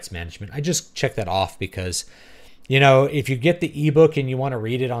digital rights management. I just check that off because, if you get the ebook and you want to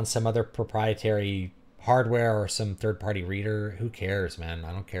read it on some other proprietary hardware or some third-party reader, who cares, man?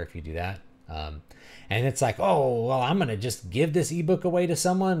 I don't care if you do that. And it's like, oh, well, I'm going to just give this ebook away to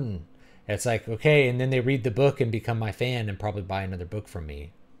someone. It's like, okay, and then they read the book and become my fan and probably buy another book from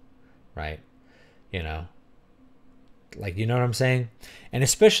me, right? Like, you know what I'm saying? And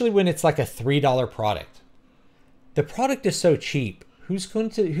especially when it's like a $3 product. The product is so cheap. Who's bothering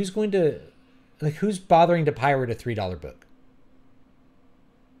to pirate a $3 book?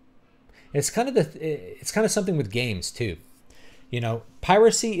 It's kind of something with games too.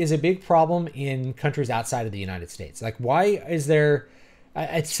 Piracy is a big problem in countries outside of the United States. Like, why is there...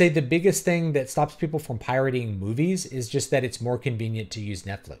 I'd say the biggest thing that stops people from pirating movies is just that it's more convenient to use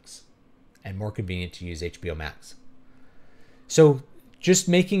Netflix and more convenient to use HBO Max. So just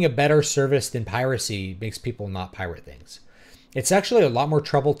making a better service than piracy makes people not pirate things. It's actually a lot more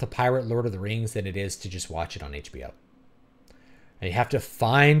trouble to pirate Lord of the Rings than it is to just watch it on HBO. And you have to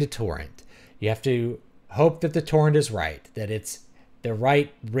find a torrent. You have to hope that the torrent is right, that it's the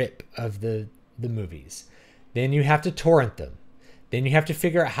right rip of the movies. Then you have to torrent them. Then you have to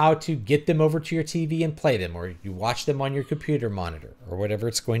figure out how to get them over to your TV and play them, or you watch them on your computer monitor or whatever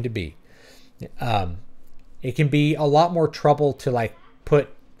it's going to be. It can be a lot more trouble to like put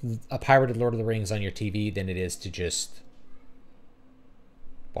a pirated Lord of the Rings on your TV than it is to just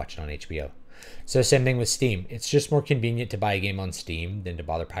watch it on HBO. So same thing with Steam. It's just more convenient to buy a game on Steam than to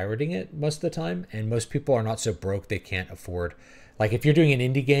bother pirating it most of the time. And most people are not so broke they can't afford. Like if you're doing an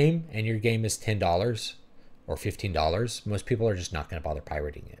indie game and your game is $10 or $15, most people are just not going to bother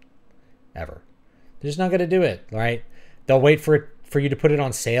pirating it ever. They're just not going to do it, right? They'll wait for you to put it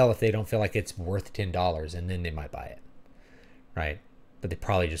on sale if they don't feel like it's worth $10, and then they might buy it, right? But they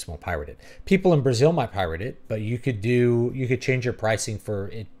probably just won't pirate it. People in Brazil might pirate it, but you could change your pricing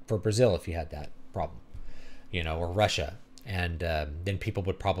for Brazil if you had that problem, or Russia, and then people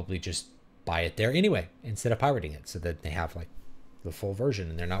would probably just buy it there anyway instead of pirating it, so that they have like the full version,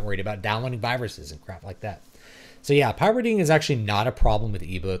 and they're not worried about downloading viruses and crap like that. So yeah, pirating is actually not a problem with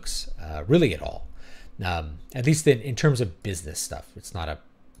ebooks, really at all. At least in terms of business stuff,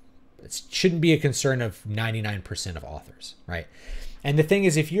 it shouldn't be a concern of 99% of authors, right? And the thing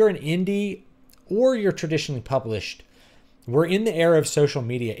is, if you're an indie or you're traditionally published, we're in the era of social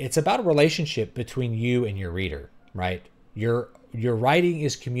media. It's about a relationship between you and your reader, right? Your writing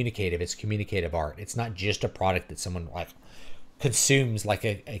is communicative. It's communicative art. It's not just a product that someone like consumes like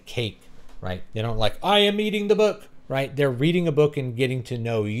a cake, right? They don't like, I am eating the book, right? They're reading a book and getting to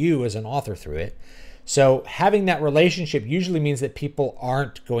know you as an author through it. So having that relationship usually means that people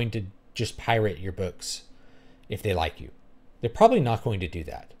aren't going to just pirate your books if they like you. They're probably not going to do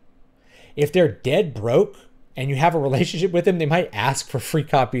that. If they're dead broke and you have a relationship with them, they might ask for a free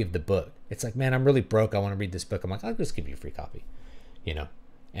copy of the book. It's like, man, I'm really broke. I want to read this book. I'm like, I'll just give you a free copy,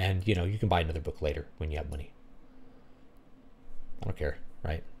 and you can buy another book later when you have money. I don't care,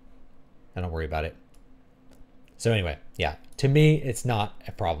 right? I don't worry about it. So anyway, yeah, to me, it's not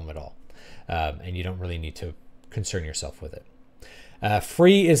a problem at all. And you don't really need to concern yourself with it.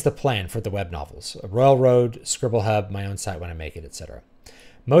 Free is the plan for the web novels. Royal Road, Scribble Hub, my own site when I make it, etc.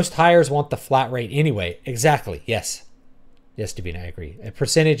 Most hires want the flat rate anyway. Exactly. Yes. Yes, Davina, I agree. A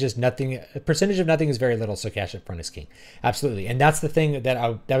percentage of nothing is very little, so cash up front is king. Absolutely. And that's the thing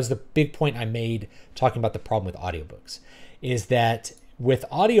that was the big point I made talking about the problem with audiobooks, is that with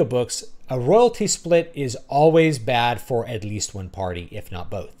audiobooks, a royalty split is always bad for at least one party, if not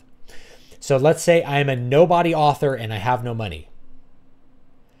both. So let's say I am a nobody author and I have no money,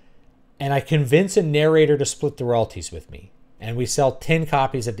 and I convince a narrator to split the royalties with me, and we sell 10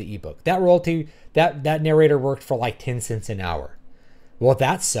 copies of the ebook. That royalty, that narrator worked for like 10 cents an hour. Well,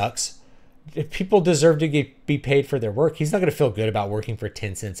 that sucks. If people deserve to be paid for their work, he's not going to feel good about working for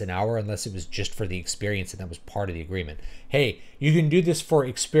 10 cents an hour unless it was just for the experience and that was part of the agreement. Hey, you can do this for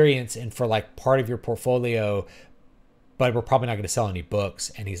experience and for like part of your portfolio, but we're probably not going to sell any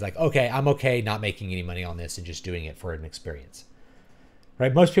books. And he's like, okay, I'm okay not making any money on this and just doing it for an experience.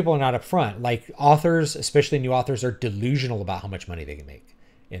 Right? Most people are not upfront. Like authors, especially new authors, are delusional about how much money they can make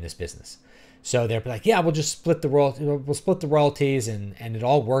in this business. So they're like, yeah, we'll just split the royalties and it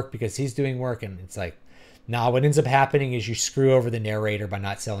all work because he's doing work. And it's like, nah, what ends up happening is you screw over the narrator by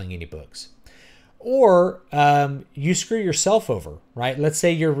not selling any books. Or you screw yourself over, right? Let's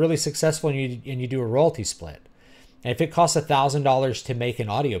say you're really successful and you do a royalty split. And if it costs $1,000 to make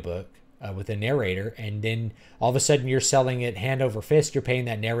an audiobook with a narrator, and then all of a sudden you're selling it hand over fist, you're paying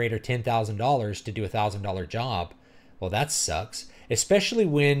that narrator $10,000 to do a $1,000 job. Well, that sucks, especially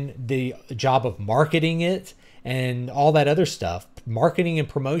when the job of marketing it and all that other stuff, marketing and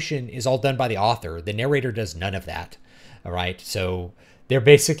promotion, is all done by the author. The narrator does none of that. All right. So they're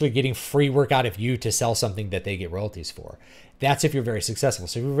basically getting free work out of you to sell something that they get royalties for. That's if you're very successful.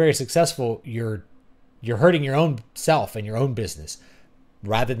 So if you're very successful, you're hurting your own self and your own business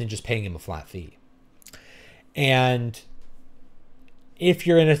rather than just paying him a flat fee. And if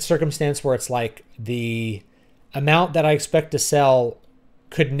you're in a circumstance where it's like the amount that I expect to sell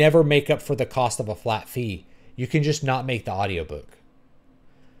could never make up for the cost of a flat fee, you can just not make the audiobook.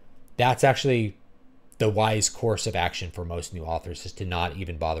 That's actually the wise course of action for most new authors, is to not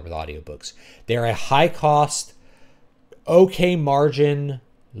even bother with audiobooks. They're a high cost, okay margin,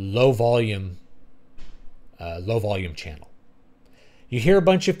 low volume channel. You hear a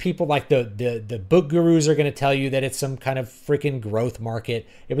bunch of people like the book gurus are going to tell you that it's some kind of freaking growth market.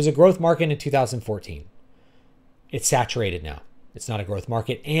 It was a growth market in 2014. It's saturated now. It's not a growth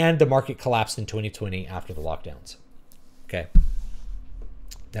market, and the market collapsed in 2020 after the lockdowns. Okay.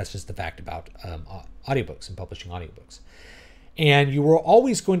 That's just the fact about audiobooks and publishing audiobooks. And you were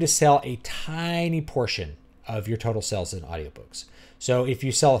always going to sell a tiny portion of your total sales in audiobooks. So if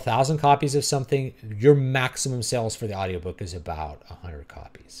you sell 1,000 copies of something, your maximum sales for the audiobook is about 100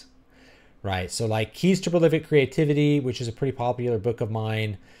 copies, right? So like Keys to Prolific Creativity, which is a pretty popular book of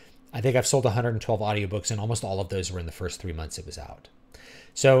mine, I think I've sold 112 audiobooks, and almost all of those were in the first 3 months it was out.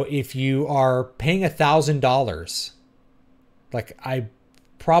 So if you are paying $1,000, like I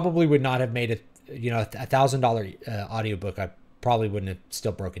probably would not have made $1,000 audiobook. I probably wouldn't have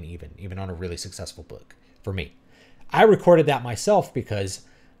still broken even on a really successful book for me. I recorded that myself because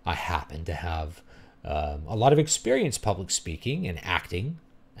I happen to have a lot of experience public speaking and acting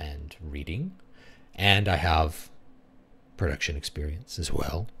and reading, and I have production experience as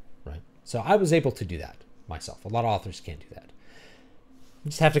well, right? So I was able to do that myself. A lot of authors can't do that. You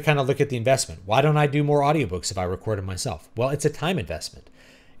just have to kind of look at the investment. Why don't I do more audiobooks if I record them myself? Well, it's a time investment.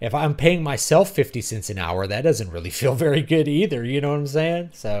 If I'm paying myself 50 cents an hour, that doesn't really feel very good either. You know what I'm saying?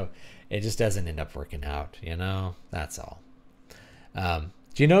 So it just doesn't end up working out, that's all.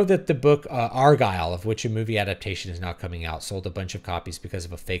 Do you know that the book Argyle, of which a movie adaptation is now coming out, sold a bunch of copies because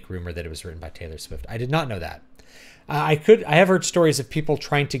of a fake rumor that it was written by Taylor Swift? I did not know that. I have heard stories of people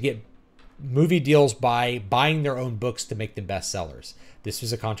trying to get movie deals by buying their own books to make them bestsellers. This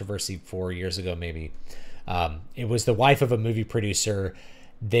was a controversy 4 years ago, maybe. It was the wife of a movie producer.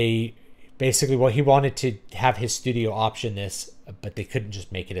 They basically, well, he wanted to have his studio option this, but they couldn't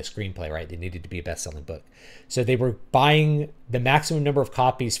just make it a screenplay, right? They needed to be a best-selling book. So they were buying the maximum number of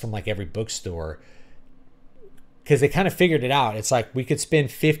copies from like every bookstore because they kind of figured it out. It's like we could spend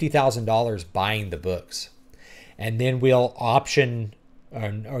 $50,000 buying the books, and then we'll option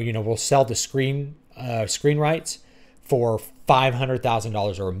or we'll sell the screen rights for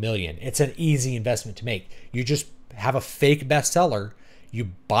 $500,000 or $1 million. It's an easy investment to make. You just have a fake bestseller.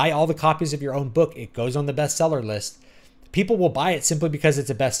 You buy all the copies of your own book. It goes on the bestseller list. People will buy it simply because it's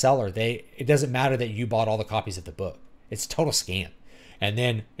a bestseller. It doesn't matter that you bought all the copies of the book. It's a total scam. And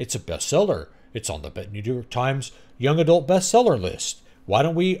then it's a bestseller. It's on the New York Times Young Adult Bestseller list. Why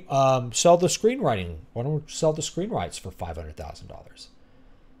don't we sell the screenwriting? Why don't we sell the screenwrites for $500,000?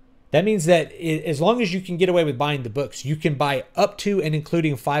 That means that as long as you can get away with buying the books, you can buy up to and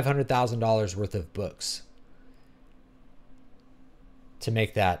including $500,000 worth of books to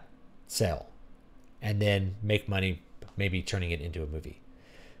make that sale and then make money, maybe turning it into a movie.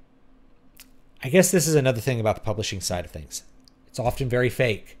 I guess this is another thing about the publishing side of things. It's often very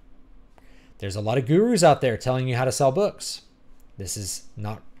fake. There's a lot of gurus out there telling you how to sell books. This is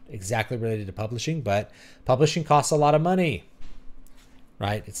not exactly related to publishing, but publishing costs a lot of money,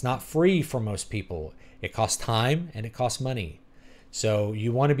 right? It's not free for most people. It costs time and it costs money. So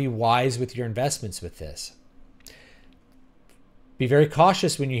you want to be wise with your investments with this. Be very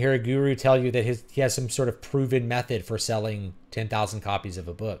cautious when you hear a guru tell you that he has some sort of proven method for selling 10,000 copies of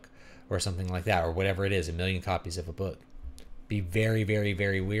a book or something like that, or whatever it is, 1 million copies of a book. Be very, very,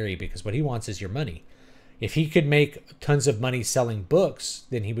 very wary, because what he wants is your money. If he could make tons of money selling books,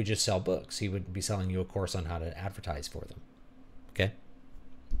 then he would just sell books. He wouldn't be selling you a course on how to advertise for them. Okay?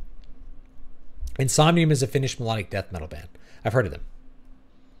 Insomnium is a Finnish melodic death metal band. I've heard of them.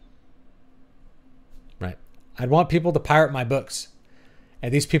 Right? I'd want people to pirate my books,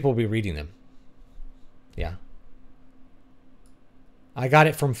 and these people will be reading them. Yeah. I got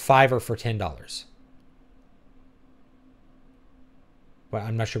it from Fiverr for $10. Well,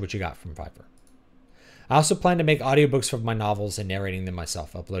 I'm not sure what you got from Fiverr. I also plan to make audiobooks for my novels and narrating them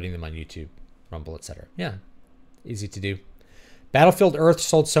myself, uploading them on YouTube, Rumble, etc. Yeah, easy to do. Battlefield Earth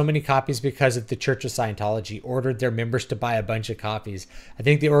sold so many copies because of the Church of Scientology ordered their members to buy a bunch of copies. I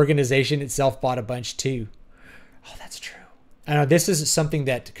think the organization itself bought a bunch too. Oh, that's true. I know this is something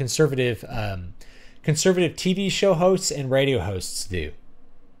that conservative TV show hosts and radio hosts do.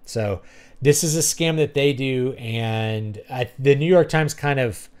 So this is a scam that they do, and the New York Times kind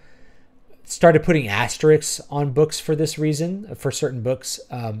of started putting asterisks on books for this reason, for certain books,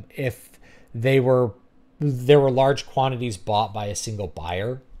 if there were large quantities bought by a single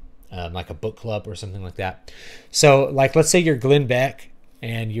buyer, like a book club or something like that. So, like, let's say you're Glenn Beck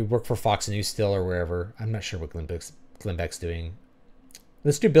and you work for Fox News still or wherever. I'm not sure what Glenn Beck's doing.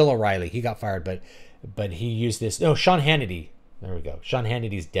 Let's do Bill O'Reilly. He got fired, but he used this. No, Sean Hannity. There we go. Sean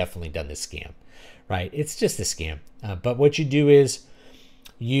Hannity's definitely done this scam, right? It's just a scam. But what you do is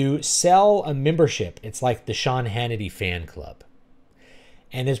you sell a membership. It's like the Sean Hannity fan club.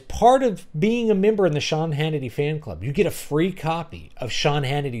 And as part of being a member in the Sean Hannity fan club, you get a free copy of Sean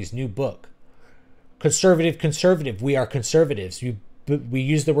Hannity's new book. Conservative, we are conservatives. We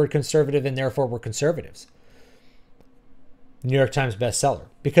use the word conservative and therefore we're conservatives. New York Times bestseller.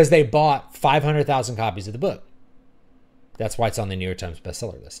 Because they bought 500,000 copies of the book. That's why it's on the New York Times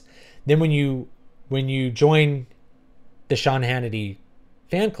bestseller list. Then when you join the Sean Hannity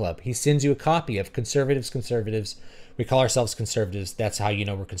fan club, he sends you a copy of Conservatives. We call ourselves conservatives. That's how you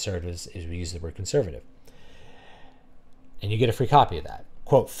know we're conservatives, is we use the word conservative. And you get a free copy of that.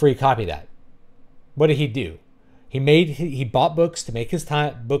 Quote, free copy of that. What did he do? He bought books to make his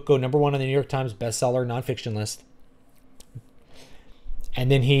book go #1 on the New York Times bestseller nonfiction list.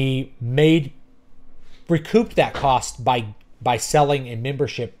 And then he recouped that cost by selling a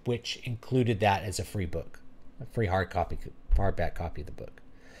membership which included that as a free book, a free hardback copy of the book,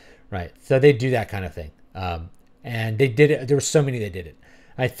 right? So they do that kind of thing, and they did it. There were so many that did it.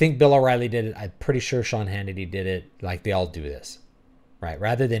 I think Bill O'Reilly did it. I'm pretty sure Sean Hannity did it. Like, they all do this, right?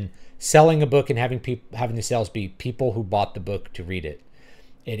 Rather than selling a book and having the sales be people who bought the book to read it,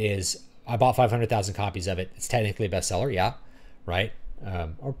 it is, I bought 500,000 copies of it. It's technically a bestseller, yeah, right?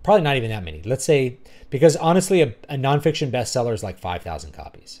 Or probably not even that many. Let's say, because honestly, a nonfiction bestseller is like 5,000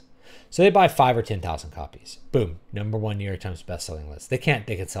 copies. So they buy 5 or 10,000 copies. Boom, #1 New York Times bestselling list. They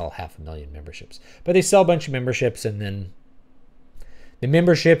could sell 500,000 memberships, but they sell a bunch of memberships, and then the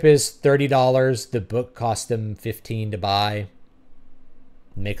membership is $30. The book costs them $15 to buy.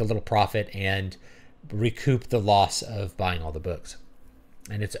 Make a little profit and recoup the loss of buying all the books.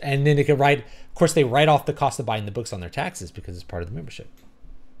 And then they can write, of course, they write off the cost of buying the books on their taxes because it's part of the membership.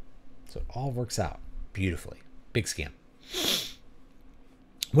 So it all works out beautifully. Big scam.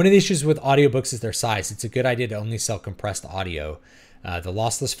 One of the issues with audiobooks is their size. It's a good idea to only sell compressed audio. The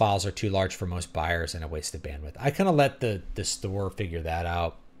lossless files are too large for most buyers and a waste of bandwidth. I kind of let the store figure that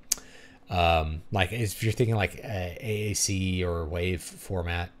out. Like if you're thinking like AAC or WAV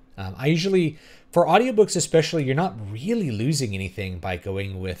format, I usually, for audiobooks especially, you're not really losing anything by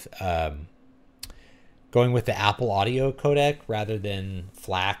going with the Apple audio codec rather than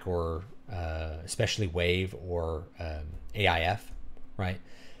FLAC or especially WAV or AIF, right?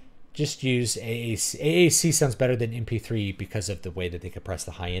 Just use AAC. AAC sounds better than MP3 because of the way that they compress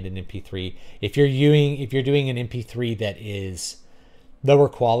the high end in MP3. If you're doing an MP3 that is lower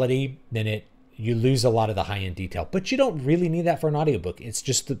quality, then you lose a lot of the high end detail. But you don't really need that for an audiobook. It's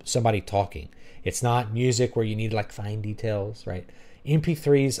just somebody talking. It's not music where you need like fine details, right?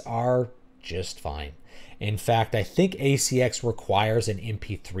 MP3s are just fine. In fact, I think ACX requires an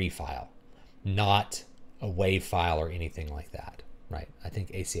MP3 file, not a WAV file or anything like that. Right, I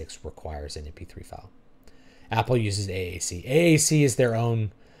think ACX requires an MP3 file. Apple uses AAC. AAC is their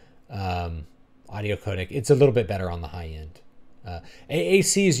own audio codec. It's a little bit better on the high end.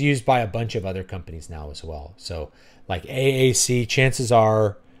 AAC is used by a bunch of other companies now as well. So like AAC, chances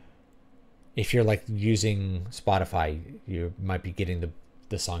are, if you're like using Spotify, you might be getting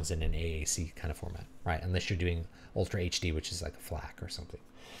the songs in an AAC kind of format, right? Unless you're doing Ultra HD, which is like a FLAC or something.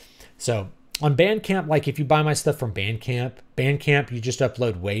 So on Bandcamp, like if you buy my stuff from Bandcamp, you just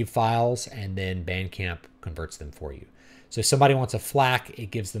upload WAV files and then Bandcamp converts them for you. So if somebody wants a FLAC,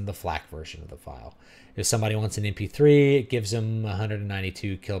 it gives them the FLAC version of the file. If somebody wants an MP3, it gives them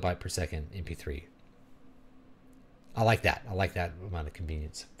 192 kilobyte per second MP3. I like that. I like that amount of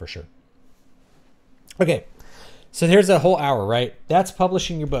convenience for sure. Okay, so here's a whole hour, right? That's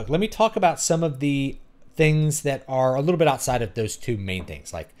publishing your book. Let me talk about some of the things that are a little bit outside of those two main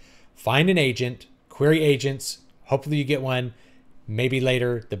things, like find an agent, query agents, hopefully you get one, maybe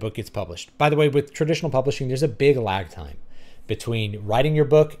later the book gets published. By the way, with traditional publishing, there's a big lag time between writing your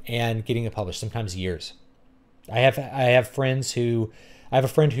book and getting it published, sometimes years. I have a friend who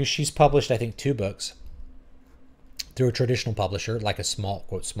she's published, I think, 2 books through a traditional publisher, like a small,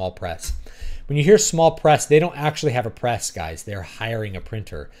 quote, small press. When you hear small press, they don't actually have a press, guys. They're hiring a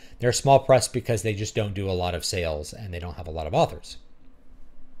printer. They're a small press because they just don't do a lot of sales and they don't have a lot of authors.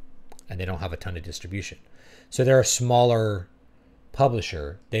 And they don't have a ton of distribution. So they're a smaller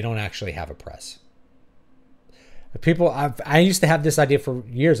publisher. They don't actually have a press. I used to have this idea for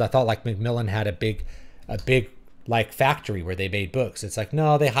years. I thought like Macmillan had a big like factory where they made books. It's like,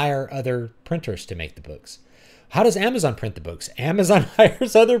 no, they hire other printers to make the books. How does Amazon print the books? Amazon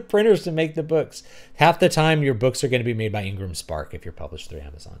hires other printers to make the books. Half the time your books are going to be made by Ingram Spark if you're published through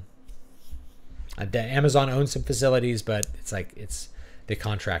Amazon. Amazon owns some facilities, but they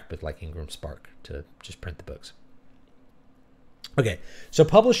contract with like Ingram Spark to just print the books. Okay, so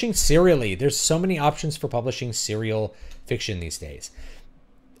publishing serially. There's so many options for publishing serial fiction these days.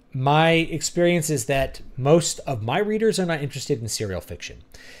 My experience is that most of my readers are not interested in serial fiction.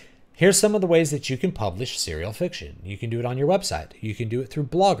 Here's some of the ways that you can publish serial fiction. You can do it on your website. You can do it through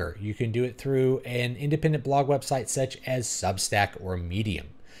Blogger. You can do it through an independent blog website such as Substack or Medium.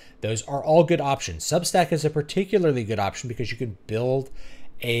 Those are all good options. Substack is a particularly good option because you can build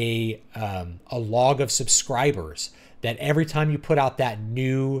a log of subscribers that every time you put out that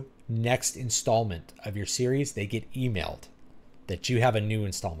new next installment of your series, they get emailed that you have a new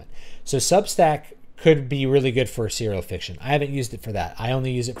installment. So Substack could be really good for serial fiction. I haven't used it for that. I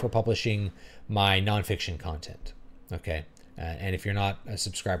only use it for publishing my nonfiction content. Okay. And if you're not a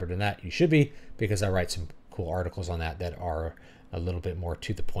subscriber to that, you should be, because I write some cool articles on that are a little bit more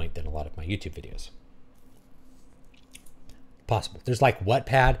to the point than a lot of my YouTube videos. Possible. There's like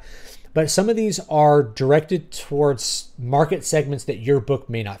Wattpad, but some of these are directed towards market segments that your book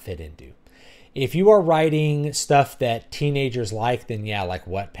may not fit into. If you are writing stuff that teenagers like, then yeah, like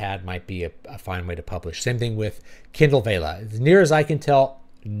Wattpad might be a fine way to publish. Same thing with Kindle Vela. As near as I can tell,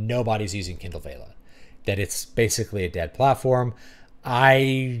 nobody's using Kindle Vela. That it's basically a dead platform.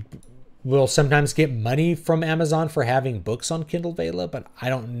 I will sometimes get money from Amazon for having books on Kindle Vela, but I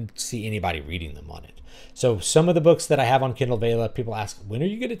don't see anybody reading them on it. So some of the books that I have on Kindle Vela, people ask, when are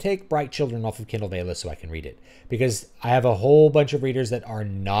you going to take Bright Children off of Kindle Vela so I can read it? Because I have a whole bunch of readers that are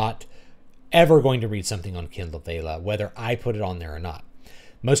not ever going to read something on Kindle Vela, whether I put it on there or not.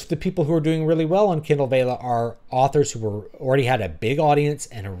 Most of the people who are doing really well on Kindle Vela are authors who already had a big audience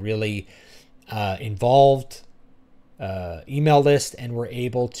and a really involved email list, and were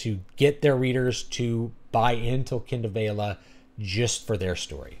able to get their readers to buy into Kindle Vela just for their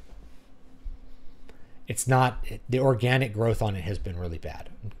story. It's not, the organic growth on it has been really bad,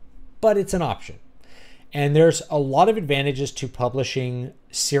 but it's an option. And there's a lot of advantages to publishing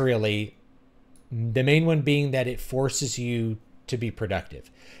serially. The main one being that it forces you to be productive.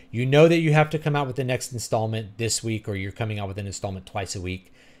 You know that you have to come out with the next installment this week, or you're coming out with an installment twice a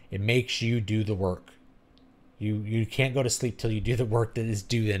week. It makes you do the work. You can't go to sleep till you do the work that is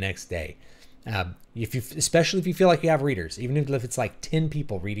due the next day. Especially if you feel like you have readers, even if it's like 10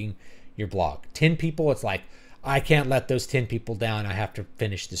 people reading your blog, 10 people, it's like, I can't let those 10 people down. I have to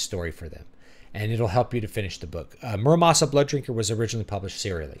finish this story for them. And it'll help you to finish the book. Muramasa Blood Drinker was originally published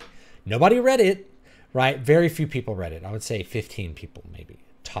serially. Nobody read it, right? Very few people read it. I would say 15 people, maybe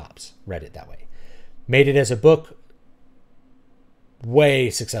tops, read it that way. Made it as a book, way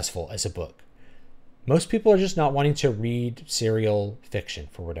successful as a book. Most people are just not wanting to read serial fiction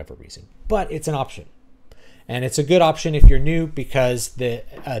for whatever reason, but it's an option. And it's a good option if you're new, because the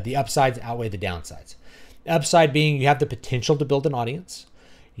upsides outweigh the downsides. The upside being you have the potential to build an audience.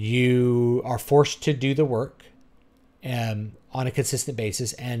 You are forced to do the work on a consistent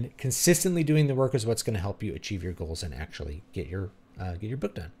basis, and consistently doing the work is what's going to help you achieve your goals and actually get your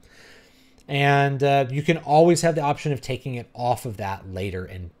book done. And you can always have the option of taking it off of that later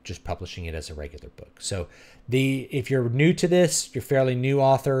and just publishing it as a regular book. So if you're new to this, you're a fairly new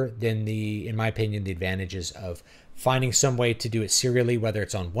author, then in my opinion, the advantages of finding some way to do it serially, whether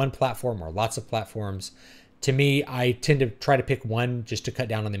it's on one platform or lots of platforms. To me, I tend to try to pick one just to cut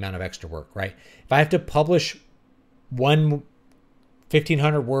down on the amount of extra work, right? If I have to publish one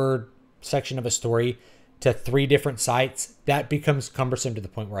 1,500 word section of a story to 3 different sites, that becomes cumbersome to the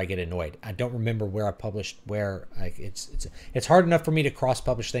point where I get annoyed. I don't remember where I published where. Like it's hard enough for me to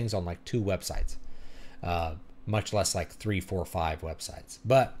cross-publish things on like 2 websites, much less like 3, 4, 5 websites.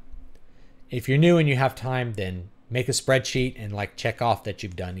 But if you're new and you have time, then make a spreadsheet and like check off that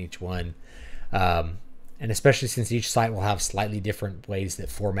you've done each one. And especially since each site will have slightly different ways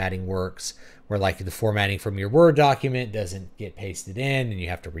that formatting works, where like the formatting from your Word document doesn't get pasted in and you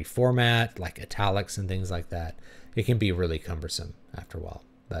have to reformat, like italics and things like that. It can be really cumbersome after a while.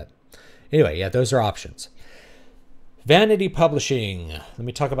 But anyway, yeah, those are options. Vanity publishing. Let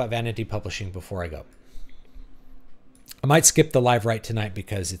me talk about vanity publishing before I go. I might skip the live right tonight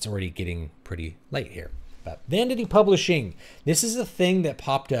because it's already getting pretty late here. But vanity publishing, this is a thing that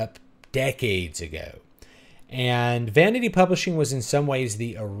popped up decades ago. And vanity publishing was in some ways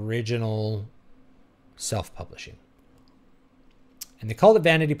the original self-publishing. And they called it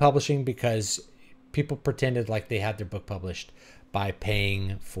vanity publishing because people pretended like they had their book published by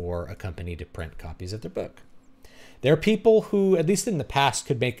paying for a company to print copies of their book. There are people who, at least in the past,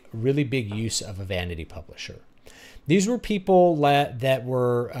 could make really big use of a vanity publisher. These were people that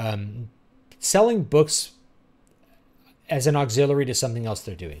were selling books as an auxiliary to something else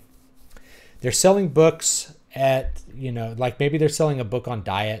they're doing. They're selling books at, like maybe they're selling a book on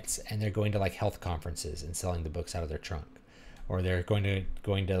diets and they're going to like health conferences and selling the books out of their trunk. Or they're going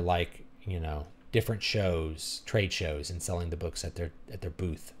to like, different shows, trade shows, and selling the books at their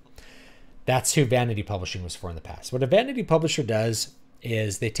booth. That's who vanity publishing was for in the past. What a vanity publisher does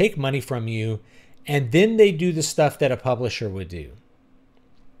is they take money from you and then they do the stuff that a publisher would do.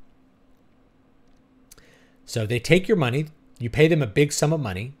 So they take your money, you pay them a big sum of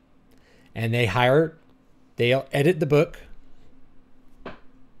money, and they'll edit the book.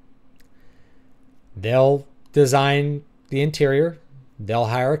 They'll design the interior. They'll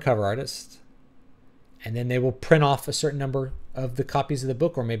hire a cover artist. And then they will print off a certain number of the copies of the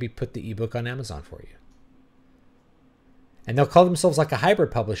book, or maybe put the ebook on Amazon for you. And they'll call themselves like a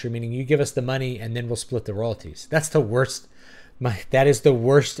hybrid publisher, meaning you give us the money and then we'll split the royalties. That's the worst. That is the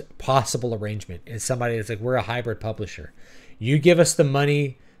worst possible arrangement. Is somebody that's like, we're a hybrid publisher. You give us the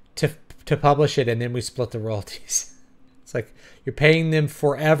money to publish it and then we split the royalties. It's like you're paying them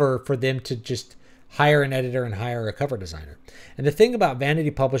forever for them to just hire an editor and hire a cover designer. And the thing about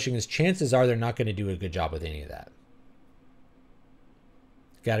vanity publishing is chances are they're not going to do a good job with any of that.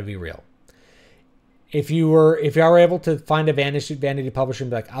 Got to be real. If you were able to find a vanity publisher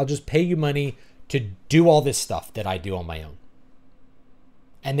and be like, I'll just pay you money to do all this stuff that I do on my own.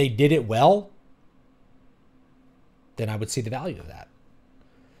 and they did it well, then I would see the value of that.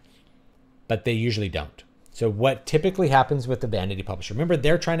 But they usually don't. So what typically happens with the vanity publisher, remember,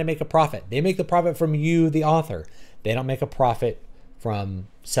 they're trying to make a profit. They make the profit from you, the author. They don't make a profit from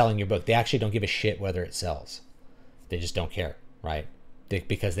selling your book. They actually don't give a shit whether it sells. They just don't care, right?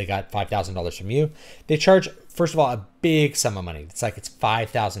 Because they got $5,000 from you. They charge, first of all, a big sum of money. It's like it's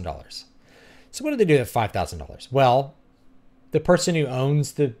 $5,000. So what do they do at $5,000? Well, the person who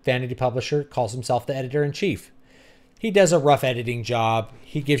owns the vanity publisher calls himself the editor-in-chief. He does a rough editing job.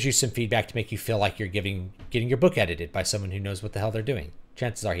 He gives you some feedback to make you feel like you're getting your book edited by someone who knows what the hell they're doing.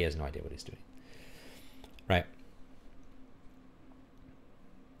 Chances are he has no idea what he's doing, right?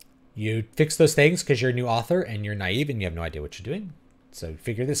 You fix those things because you're a new author and you're naive and you have no idea what you're doing. So you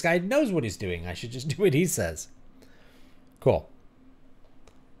figure this guy knows what he's doing. I should just do what he says. Cool.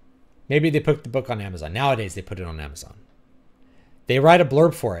 Maybe they put the book on Amazon. Nowadays, they put it on Amazon. They write a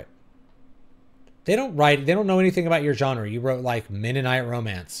blurb for it. They don't know anything about your genre. You wrote like Mennonite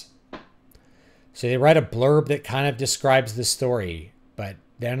romance. So they write a blurb that kind of describes the story, but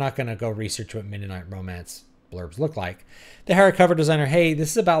they're not going to go research what Mennonite romance blurbs look like. They hire a cover designer. Hey, this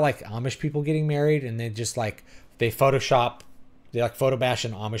is about like Amish people getting married, and they just like, they photo bash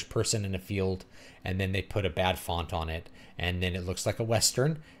an Amish person in a field, and then they put a bad font on it, and then it looks like a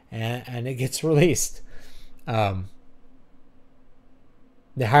Western, and it gets released.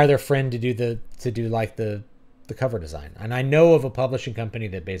 They hire their friend to do the cover design. And I know of a publishing company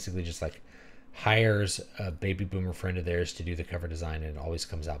that basically just like hires a baby boomer friend of theirs to do the cover design, and it always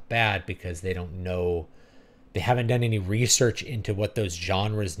comes out bad because they don't know, they haven't done any research into what those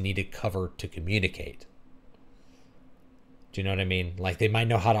genres need a cover to communicate. Do you know what I mean? Like, they might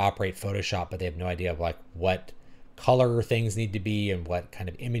know how to operate Photoshop, but they have no idea of like what color things need to be and what kind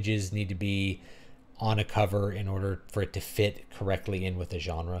of images need to be on a cover in order for it to fit correctly in with the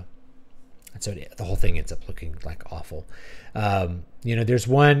genre. And so the whole thing ends up looking like awful. There's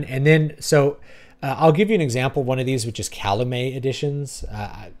one, and then, so I'll give you an example of one of these, which is Calumet editions,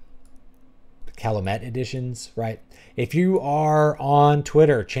 Calumet editions, right? If you are on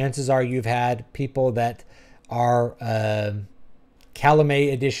Twitter, chances are you've had people that are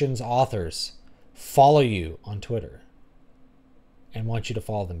Calumet editions authors follow you on Twitter and want you to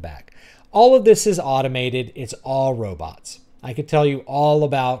follow them back. All of this is automated. It's all robots. I could tell you all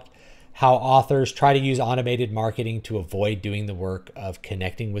about how authors try to use automated marketing to avoid doing the work of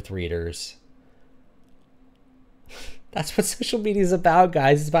connecting with readers. That's what social media is about,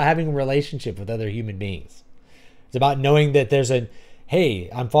 guys. It's about having a relationship with other human beings. It's about knowing that there's hey,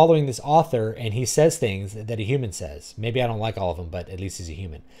 I'm following this author and he says things that a human says. Maybe I don't like all of them, but at least he's a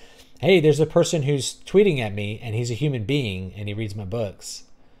human. Hey, there's a person who's tweeting at me and he's a human being and he reads my books.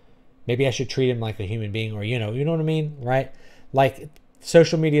 Maybe I should treat him like a human being, or, you know what I mean? Right? Like,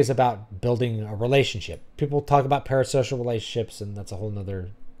 social media is about building a relationship. People talk about parasocial relationships, and that's a whole nother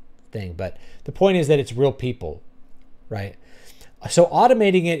thing. But the point is that it's real people, right? So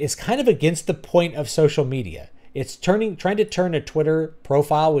automating it is kind of against the point of social media. It's trying to turn a Twitter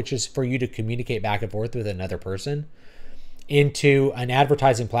profile, which is for you to communicate back and forth with another person, into an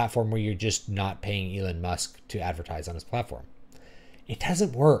advertising platform where you're just not paying Elon Musk to advertise on his platform. It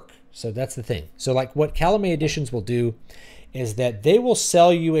doesn't work. So that's the thing. So like what Calumet Editions will do is that they will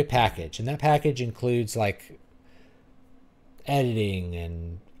sell you a package, and that package includes like editing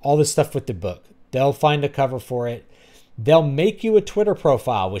and all this stuff with the book. They'll find a cover for it. They'll make you a Twitter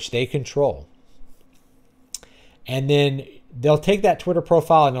profile, which they control. And then they'll take that Twitter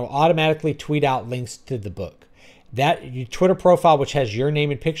profile and they'll automatically tweet out links to the book. That Twitter profile, which has your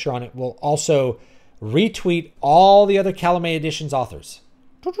name and picture on it, will also retweet all the other Calumet Editions authors.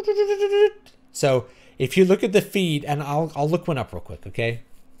 So if you look at the feed, and I'll look one up real quick, okay?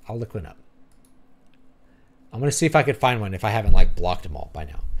 I'll look one up. I'm going to see if I could find one if I haven't like blocked them all by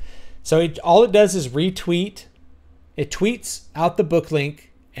now. So all it does is retweet. It tweets out the book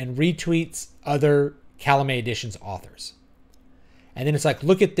link and retweets other Calumet Editions authors. And then it's like,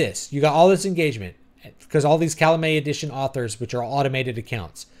 look at this. You got all this engagement because all these Calumet Edition authors, which are automated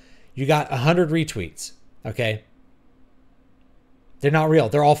accounts, you got 100 retweets, okay? They're not real.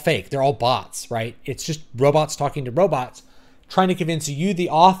 They're all fake. They're all bots, right? It's just robots talking to robots, trying to convince you,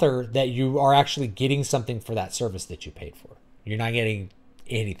 the author, that you are actually getting something for that service that you paid for. You're not getting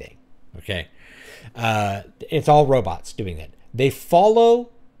anything, okay? It's all robots doing it. They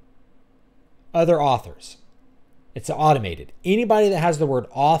follow other authors. It's automated. Anybody that has the word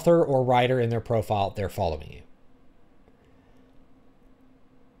author or writer in their profile, they're following you.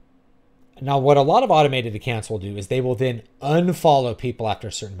 Now, what a lot of automated accounts will do is they will then unfollow people after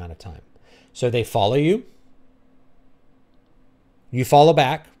a certain amount of time. So they follow you, You follow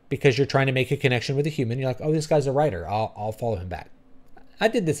back because you're trying to make a connection with a human. You're like, oh, this guy's a writer. I'll follow him back. I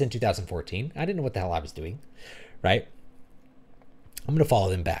did this in 2014. I didn't know what the hell I was doing, right? I'm going to follow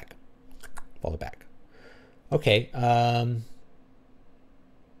them back. Follow back. Okay.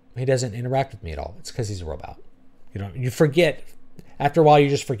 He doesn't interact with me at all. It's because he's a robot. You forget. After a while, you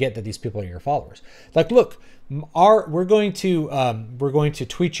just forget that these people are your followers. Like, look, we're going to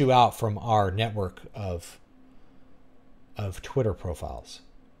tweet you out from our network of Twitter profiles,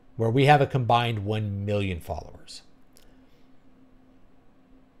 where we have a combined 1 million followers.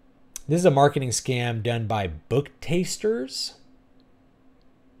 This is a marketing scam done by book tasters.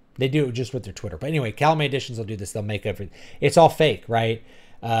 They do it just with their Twitter. But anyway, Calumet Editions will do this. They'll make everything. It's all fake, right?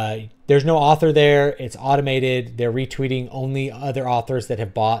 There's no author there. It's automated. They're retweeting only other authors that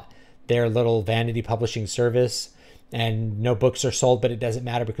have bought their little vanity publishing service. And no books are sold, but it doesn't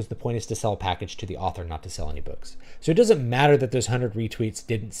matter because the point is to sell a package to the author, not to sell any books. So it doesn't matter that those 100 retweets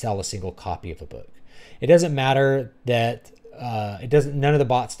didn't sell a single copy of a book. It doesn't matter that none of the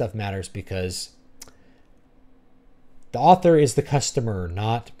bot stuff matters because the author is the customer,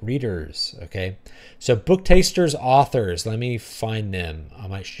 not readers. Okay. So book tasters, authors, let me find them. I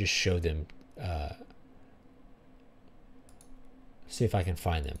might just show them. See if I can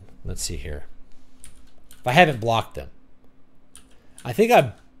find them. Let's see here. If I haven't blocked them, I think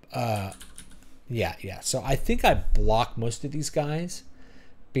yeah. So I think I blocked most of these guys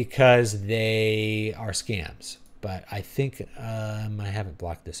because they are scams. But I think I haven't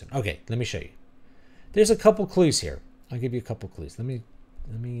blocked this one. Okay, let me show you. There's a couple clues here. I'll give you a couple clues. Let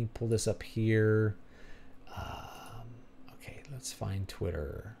me pull this up here. Okay, let's find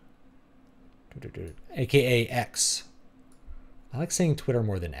Twitter. AKA X. I like saying Twitter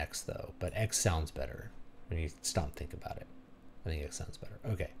more than X though, but X sounds better when you stop and think about it. I think X sounds better.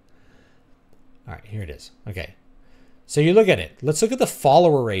 Okay. All right, here it is. Okay. So you look at it. Let's look at the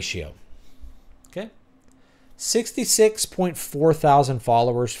follower ratio. Okay. 66.4 thousand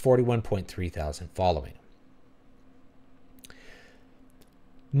followers, 41.3 thousand following.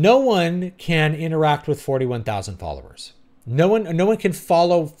 No one can interact with 41,000 followers. No one can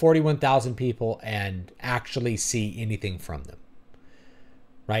follow 41,000 people and actually see anything from them.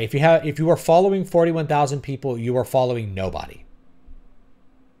 Right? If you are following 41,000 people, you are following nobody.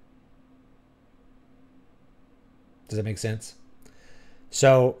 Does that make sense?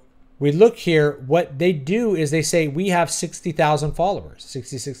 So we look here, what they do is they say, we have 60,000 followers,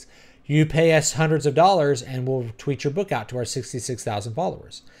 66. You pay us hundreds of dollars and we'll tweet your book out to our 66,000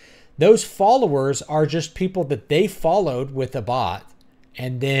 followers. Those followers are just people that they followed with a bot.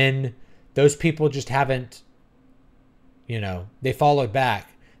 And then those people just haven't, they followed back.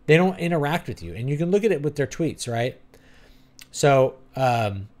 They don't interact with you. And you can look at it with their tweets, right? So,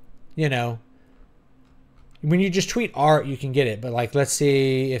 when you just tweet art, you can get it. But like, let's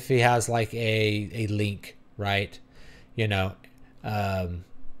see if he has like a link, right?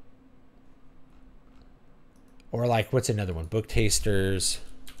 Or like, what's another one? Book tasters.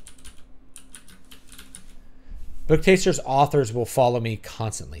 Book tasters authors will follow me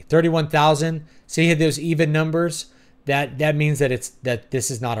constantly. 31,000. See those even numbers? That means that this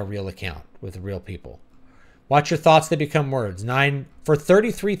is not a real account with real people. Watch your thoughts, they become words. 9 for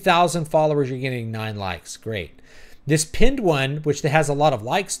 33,000 followers, you're getting 9 likes. Great. This pinned one, which has a lot of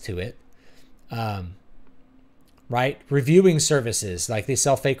likes to it, right? Reviewing services, like they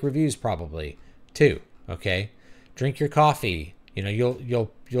sell fake reviews probably too. Okay. Drink your coffee.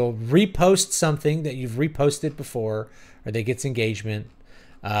 You'll repost something that you've reposted before, or that gets engagement.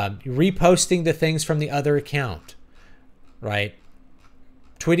 You're reposting the things from the other account, right?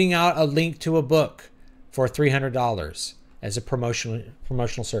 Tweeting out a link to a book for $300 as a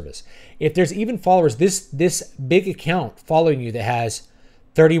promotional service. If there's even followers, this big account following you that has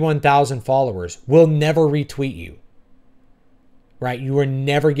 31,000 followers will never retweet you, right? You are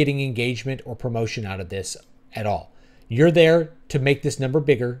never getting engagement or promotion out of this at all. You're there to make this number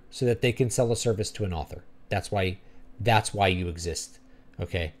bigger so that they can sell a service to an author. That's why you exist.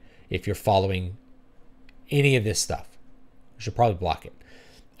 Okay. If you're following any of this stuff, you should probably block it.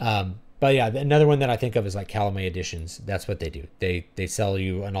 But yeah, another one that I think of is like Calumet Editions. That's what they do. They sell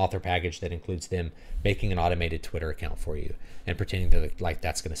you an author package that includes them making an automated Twitter account for you and pretending that like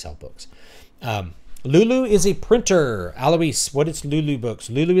that's going to sell books. Lulu is a printer. Alois, what is Lulu Books?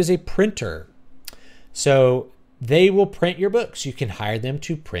 Lulu is a printer. So they will print your books. You can hire them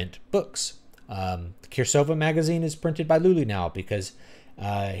to print books. Kirsova magazine is printed by Lulu now because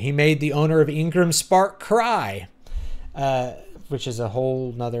he made the owner of Ingram Spark cry. Which is a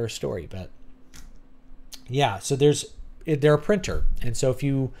whole nother story, but yeah, so they're a printer. And so if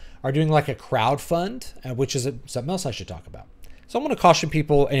you are doing like a crowd fund, which is something else I should talk about. So I'm going to caution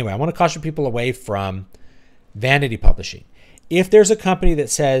people, anyway, I want to caution people away from vanity publishing. If there's a company that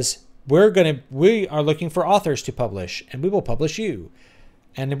says, we are looking for authors to publish and we will publish you,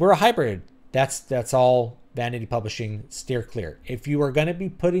 and we're a hybrid, that's all vanity publishing. Steer clear. If you're going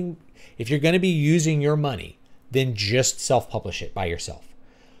to be using your money, then just self-publish it by yourself.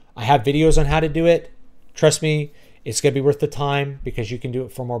 I have videos on how to do it. Trust me, it's going to be worth the time because you can do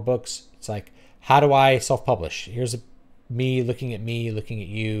it for more books. It's like, how do I self-publish? Here's me, looking at you, looking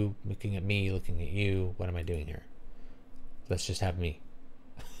at me, looking at you. What am I doing here? Let's just have me.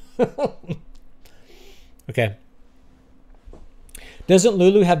 Okay. Doesn't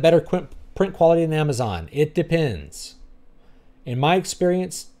Lulu have better print quality than Amazon? It depends. In my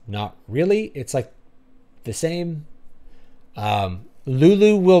experience, not really. It's like the same.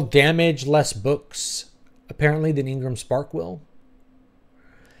 Lulu will damage less books, apparently, than Ingram Spark will.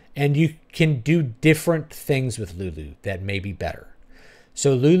 And you can do different things with Lulu that may be better.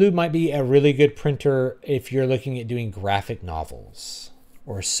 So Lulu might be a really good printer if you're looking at doing graphic novels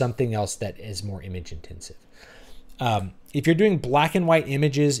or something else that is more image intensive. If you're doing black and white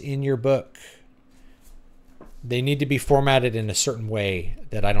images in your book, they need to be formatted in a certain way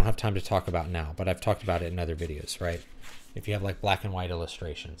that I don't have time to talk about now, but I've talked about it in other videos, right? If you have like black and white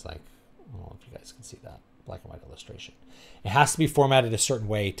illustrations, like, I don't know if you guys can see that, black and white illustration. It has to be formatted a certain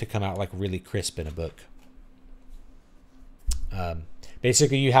way to come out like really crisp in a book.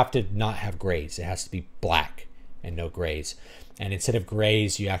 Basically, you have to not have grays. It has to be black and no grays. And instead of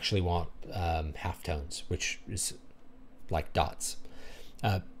grays, you actually want halftones, which is like dots.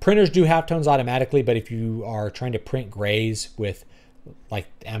 Printers do halftones automatically, but if you are trying to print grays with like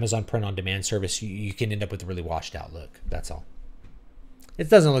Amazon Print on Demand service, you can end up with a really washed out look. That's all. It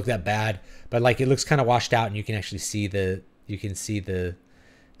doesn't look that bad, but like it looks kind of washed out, and you can actually see the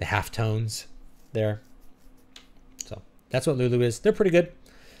halftones there. So that's what Lulu is. They're pretty good,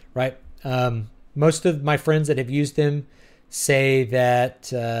 right? Most of my friends that have used them say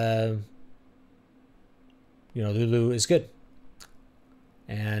that Lulu is good.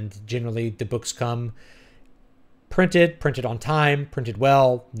 And generally the books come printed on time, printed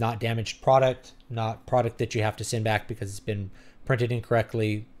well, not damaged product, not product that you have to send back because it's been printed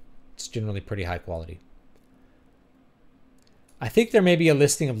incorrectly. It's generally pretty high quality. I think there may be a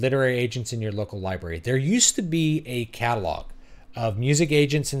listing of literary agents in your local library. There used to be a catalog of music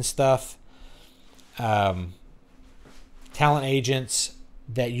agents and stuff, talent agents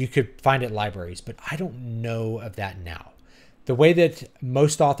that you could find at libraries, but I don't know of that now. The way that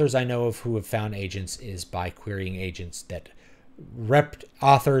most authors I know of who have found agents is by querying agents that rep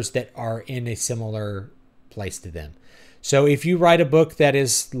authors that are in a similar place to them. So if you write a book that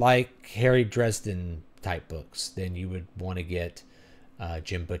is like Harry Dresden type books, then you would want to get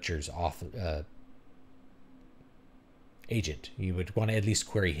Jim Butcher's agent. You would want to at least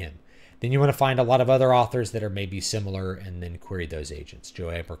query him. Then you want to find a lot of other authors that are maybe similar and then query those agents. Joe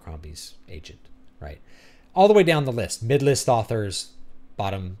Abercrombie's agent, right? All the way down the list, mid-list authors,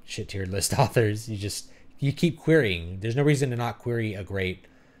 bottom shit-tiered list authors. You keep querying. There's no reason to not query a great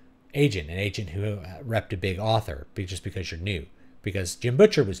agent, an agent who repped a big author just because you're new. Because Jim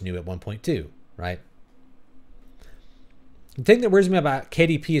Butcher was new at one point too, right? The thing that worries me about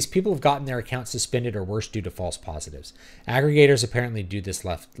KDP is people have gotten their accounts suspended or worse due to false positives. Aggregators apparently do this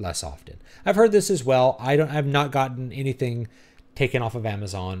less often. I've heard this as well. I've not gotten anything taken off of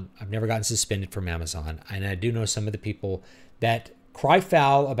Amazon. I've never gotten suspended from Amazon. And I do know some of the people that cry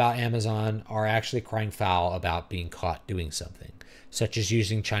foul about Amazon are actually crying foul about being caught doing something, such as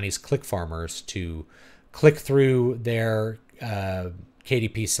using Chinese click farmers to click through their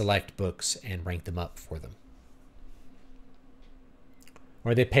KDP Select books and rank them up for them.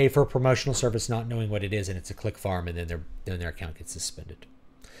 Or they pay for a promotional service not knowing what it is, and it's a click farm, and then their account gets suspended.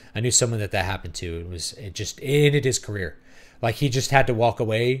 I knew someone that happened to. It just ended his career. Like he just had to walk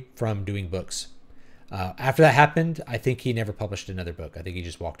away from doing books. After that happened, I think he never published another book. I think he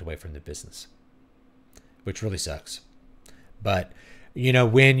just walked away from the business, which really sucks. But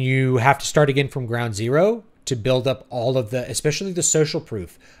when you have to start again from ground zero to build up all of especially the social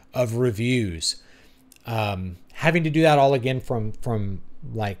proof of reviews, having to do that all again from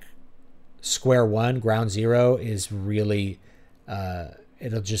like square one, ground zero is really,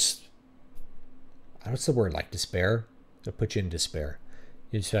 it'll just, what's the word, like despair? It'll put you in despair.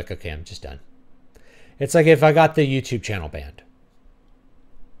 You're just like, okay, I'm just done. It's like if I got the YouTube channel banned,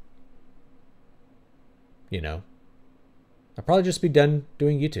 I'd probably just be done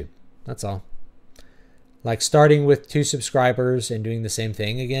doing YouTube. That's all. Like starting with 2 subscribers and doing the same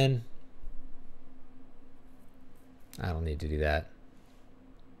thing again. I don't need to do that.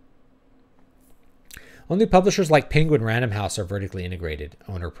 Only publishers like Penguin Random House are vertically integrated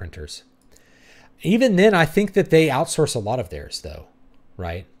owner printers. Even then, I think that they outsource a lot of theirs, though,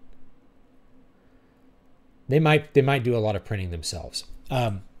 right? They might do a lot of printing themselves.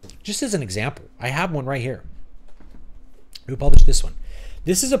 Just as an example, I have one right here. Who published this one?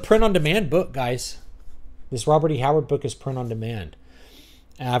 This is a print-on-demand book, guys. This Robert E. Howard book is print-on-demand.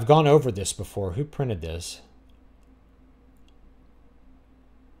 And I've gone over this before. Who printed this?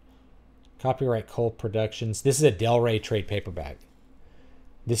 Copyright Cole Productions. This is a Del Rey trade paperback.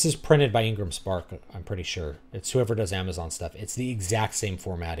 This is printed by Ingram Spark, I'm pretty sure. It's whoever does Amazon stuff. It's the exact same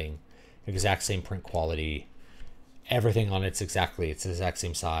formatting, exact same print quality. Everything on it's the exact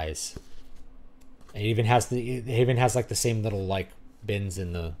same size. It even has like the same little like bins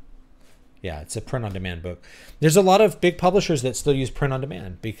in the, yeah, it's a print on demand book. There's a lot of big publishers that still use print on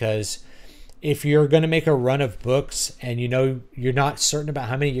demand, because if you're going to make a run of books and you know you're not certain about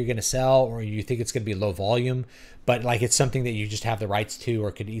how many you're going to sell, or you think it's going to be low volume, but like it's something that you just have the rights to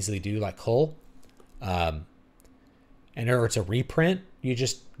or could easily do, like Cole, or it's a reprint, you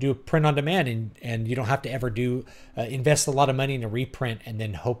just do a print on demand, and you don't have to ever do invest a lot of money in a reprint and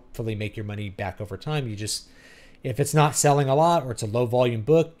then hopefully make your money back over time. You just, if it's not selling a lot or it's a low volume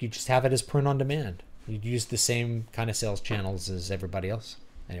book, you just have it as print on demand. You use the same kind of sales channels as everybody else,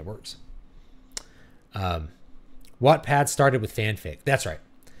 and it works. Wattpad started with fanfic. That's right.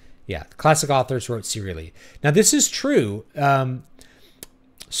 Yeah, classic authors wrote serially. Now this is true.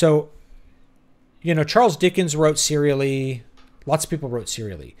 So, you know, Charles Dickens wrote serially. Lots of people wrote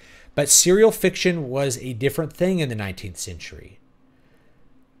serially, but serial fiction was a different thing in the 19th century.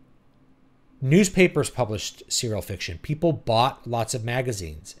 Newspapers published serial fiction. People bought lots of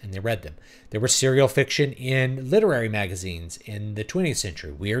magazines and they read them. There was serial fiction in literary magazines in the 20th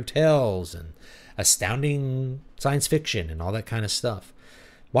century, Weird Tales and Astounding Science Fiction and all that kind of stuff.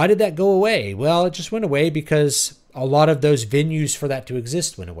 Why did that go away? Well, it just went away because a lot of those venues for that to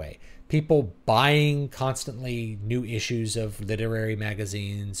exist went away. People buying constantly new issues of literary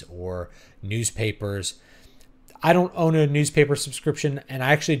magazines or newspapers. I don't own a newspaper subscription, and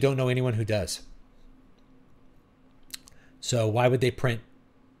I actually don't know anyone who does. So why would they print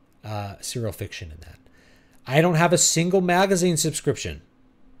serial fiction in that? I don't have a single magazine subscription.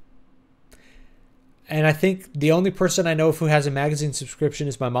 And I think the only person I know of who has a magazine subscription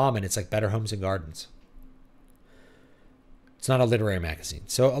is my mom, and it's like Better Homes and Gardens. It's not a literary magazine.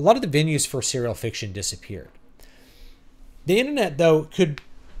 So a lot of the venues for serial fiction disappeared. The internet, though,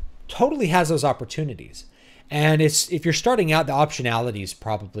 totally has those opportunities. And if you're starting out, the optionality is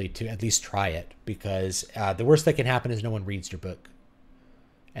probably to at least try it, because the worst that can happen is no one reads your book.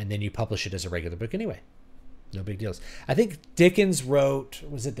 And then you publish it as a regular book anyway. No big deals. I think Dickens wrote,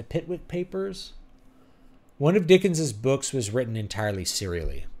 was it the Pickwick Papers? One of Dickens's books was written entirely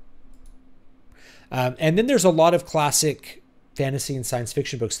serially. And then there's a lot of classic fantasy and science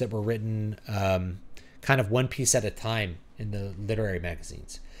fiction books that were written kind of one piece at a time in the literary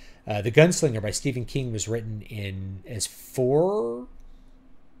magazines. The Gunslinger by Stephen King was written as 4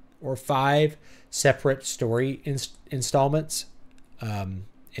 or 5 separate story installments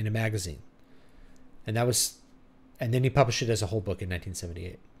in a magazine. And then he published it as a whole book in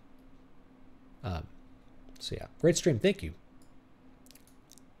 1978. So yeah, great stream. Thank you.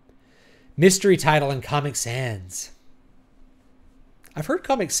 Mystery title in Comic Sans. I've heard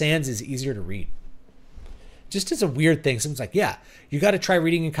Comic Sans is easier to read. Just as a weird thing. Someone's like, yeah, you got to try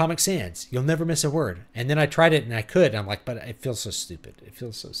reading in Comic Sans. You'll never miss a word. And then I tried it and I could. And I'm like, but it feels so stupid. It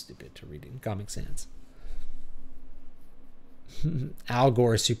feels so stupid to read in Comic Sans. Al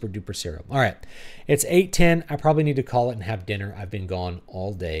Gore super duper serum. All right. It's 8:10. I probably need to call it and have dinner. I've been gone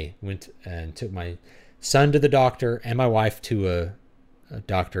all day. Went and took my son to the doctor and my wife to a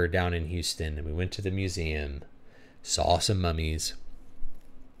doctor down in Houston. And we went to the museum, saw some mummies.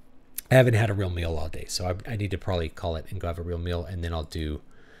 I haven't had a real meal all day, so I need to probably call it and go have a real meal, and then I'll do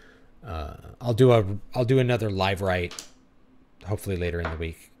another live write, hopefully later in the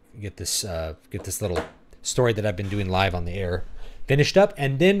week. Get this little story that I've been doing live on the air finished up,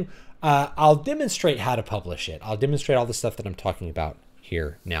 and then I'll demonstrate how to publish it. I'll demonstrate all the stuff that I'm talking about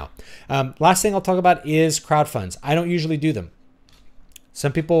here now. Last thing I'll talk about is crowdfunds. I don't usually do them.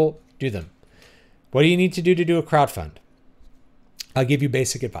 Some people do them. What do you need to do a crowdfund? I'll give you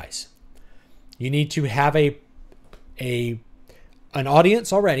basic advice. You need to have an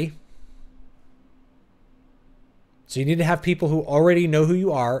audience already. So you need to have people who already know who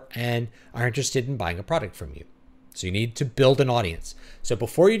you are and are interested in buying a product from you. So you need to build an audience. So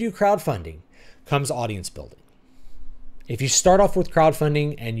before you do crowdfunding comes audience building. If you start off with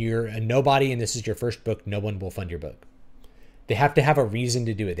crowdfunding and you're a nobody and this is your first book, no one will fund your book. They have to have a reason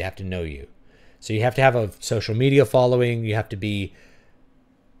to do it. They have to know you. So you have to have a social media following. You have to be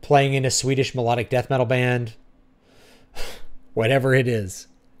playing in a Swedish melodic death metal band, whatever it is.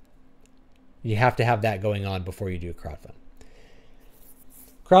 You have to have that going on before you do a crowdfund.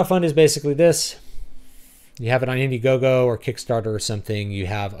 Crowdfund is basically this. You have it on Indiegogo or Kickstarter or something. You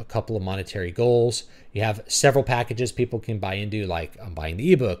have a couple of monetary goals. You have several packages people can buy into, like I'm buying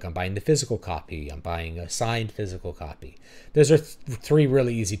the ebook, I'm buying the physical copy, I'm buying a signed physical copy. Those are three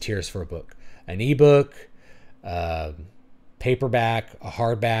really easy tiers for a book. An ebook, paperback, a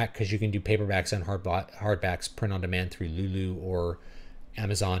hardback, because you can do paperbacks and hardbacks print on demand through Lulu or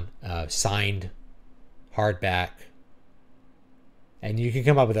Amazon, signed hardback. And you can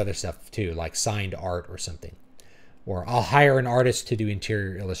come up with other stuff too, like signed art or something. Or I'll hire an artist to do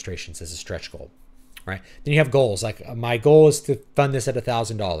interior illustrations as a stretch goal, right? Then you have goals. Like my goal is to fund this at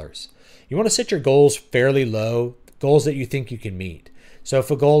 $1,000. You want to set your goals fairly low, goals that you think you can meet. So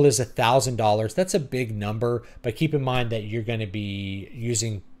if a goal is $1,000, that's a big number, but keep in mind that you're going to be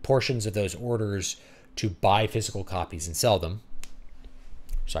using portions of those orders to buy physical copies and sell them.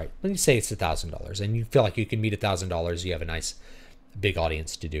 Sorry, let me say it's $1,000 and you feel like you can meet $1,000. You have a nice big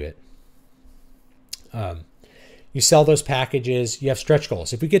audience to do it. You sell those packages. You have stretch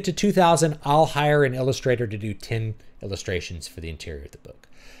goals. If we get to 2,000, I'll hire an illustrator to do 10 illustrations for the interior of the book.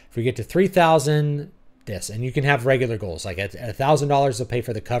 If we get to 3,000, this, and you can have regular goals. Like at $1,000, they'll pay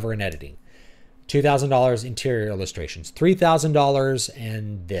for the cover and editing. $2,000 interior illustrations. $3,000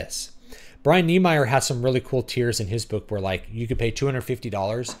 and this. Brian Niemeyer has some really cool tiers in his book where like you could pay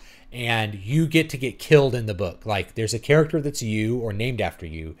 $250 and you get to get killed in the book. Like there's a character that's you or named after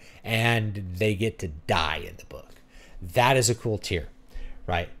you and they get to die in the book. That is a cool tier,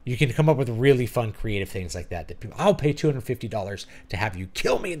 right? You can come up with really fun, creative things like that. That people, I'll pay $250 to have you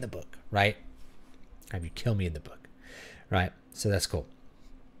kill me in the book, right? Have you kill me in the book, right? So that's cool.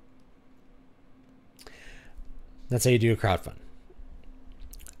 That's how you do a crowdfund.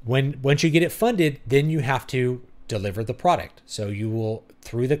 Once you get it funded, then you have to deliver the product. So you will,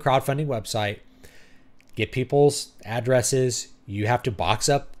 through the crowdfunding website, get people's addresses. You have to box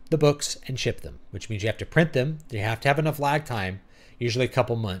up the books and ship them, which means you have to print them. You have to have enough lag time, usually a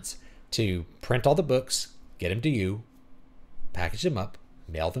couple months, to print all the books, get them to you, package them up,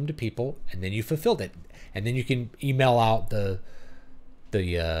 mail them to people, and then you fulfilled it. And then you can email out the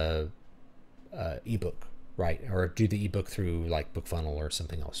ebook, right? Or do the ebook through like BookFunnel or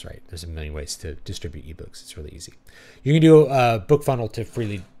something else, right? There's a million ways to distribute ebooks. It's really easy. You can do a BookFunnel to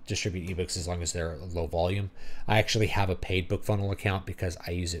freely distribute ebooks as long as they're low volume. I actually have a paid BookFunnel account because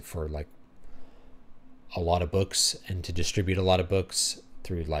I use it for like a lot of books and to distribute a lot of books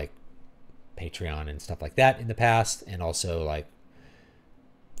through like Patreon and stuff like that in the past, and also like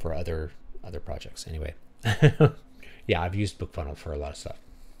for other projects. Anyway, yeah, I've used BookFunnel for a lot of stuff.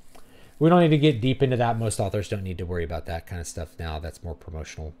 We don't need to get deep into that. Most authors don't need to worry about that kind of stuff now. That's more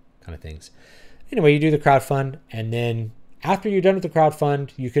promotional kind of things. Anyway, you do the crowdfund, and then after you're done with the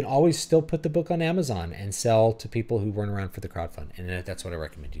crowdfund, you can always still put the book on Amazon and sell to people who weren't around for the crowdfund. And that's what I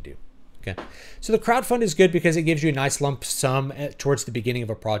recommend you do. Okay. So the crowdfund is good because it gives you a nice lump sum towards the beginning of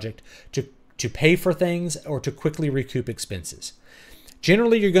a project to pay for things or to quickly recoup expenses.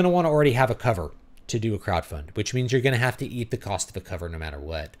 Generally, you're going to want to already have a cover to do a crowdfund, which means you're going to have to eat the cost of a cover no matter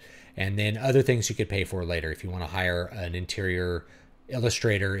what. And then other things you could pay for later if you want to hire an interior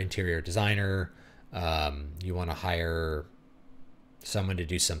illustrator, interior designer, you want to hire someone to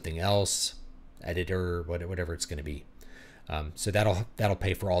do something else, editor, whatever it's going to be. So that'll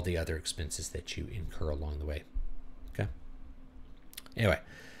pay for all the other expenses that you incur along the way. Okay. Anyway,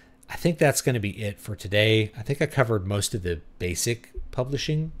 I think that's going to be it for today. I think I covered most of the basic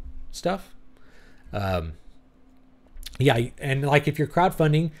publishing stuff. Yeah, and like if you're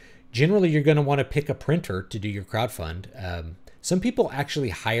crowdfunding, generally you're going to want to pick a printer to do your crowdfund. Some people actually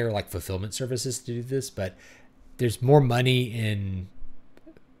hire like fulfillment services to do this, but there's more money in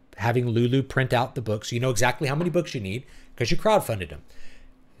having Lulu print out the books. So you know exactly how many books you need because you crowdfunded them.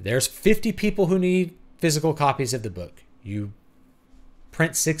 There's 50 people who need physical copies of the book. You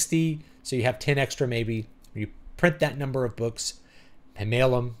print 60, so you have 10 extra maybe. You print that number of books and mail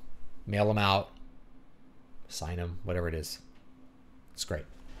them out, sign them, whatever it is. It's great.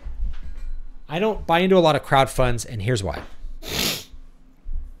 I don't buy into a lot of crowdfunds, and here's why.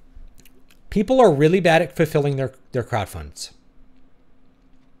 People are really bad at fulfilling their crowdfunds.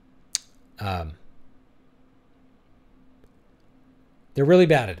 They're really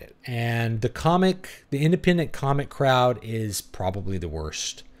bad at it. And the independent comic crowd is probably the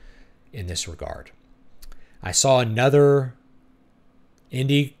worst in this regard. I saw another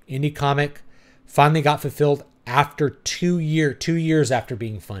indie comic finally got fulfilled after 2 years after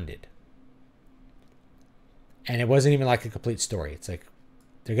being funded. And it wasn't even like a complete story. It's like,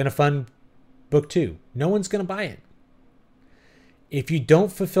 they're going to fund book 2. No one's going to buy it. If you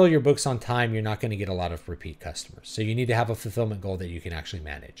don't fulfill your books on time, you're not going to get a lot of repeat customers. So you need to have a fulfillment goal that you can actually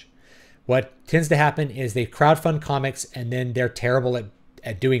manage. What tends to happen is they crowdfund comics and then they're terrible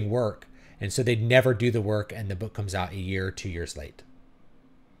at doing work. And so they never do the work and the book comes out a year or 2 years late.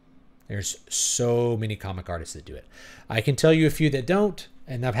 There's so many comic artists that do it. I can tell you a few that don't,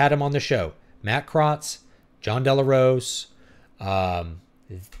 and I've had them on the show. Matt Krotz, John Delarose,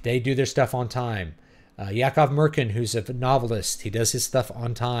 they do their stuff on time. Yakov Merkin, who's a novelist, he does his stuff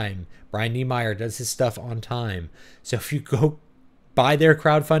on time. Brian Niemeyer does his stuff on time. So if you go buy their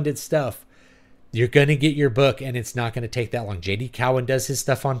crowdfunded stuff, you're going to get your book and it's not going to take that long. J.D. Cowan does his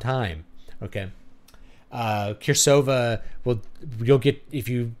stuff on time. Okay. Kirsova, you'll get, if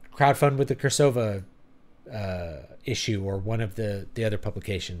you crowdfund with the Kirsova issue or one of the other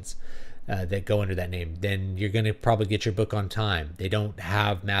publications that go under that name, then you're going to probably get your book on time. They don't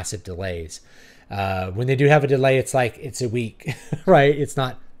have massive delays. When they do have a delay, it's like it's a week, right? It's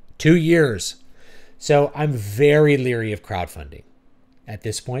not 2 years. So I'm very leery of crowdfunding at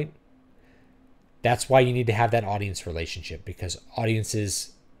this point. That's why you need to have that audience relationship, because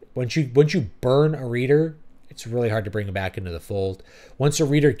audiences, once you burn a reader, it's really hard to bring them back into the fold. Once a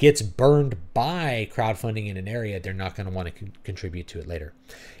reader gets burned by crowdfunding in an area, they're not going to want to contribute to it later.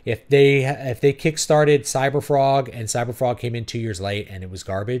 If they kickstarted Cyberfrog and Cyberfrog came in 2 years late and it was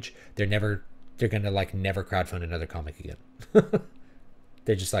garbage, they're going to like never crowdfund another comic again.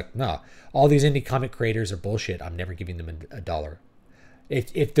 They're just like, no, all these indie comic creators are bullshit. I'm never giving them a dollar.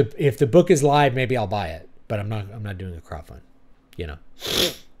 If the book is live, maybe I'll buy it, but I'm not doing a crowdfund, you know.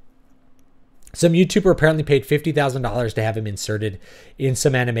 Some YouTuber apparently paid $50,000 to have him inserted in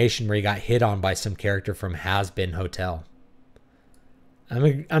some animation where he got hit on by some character from Has Been Hotel.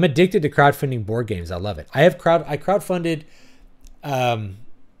 I'm addicted to crowdfunding board games. I love it. I crowdfunded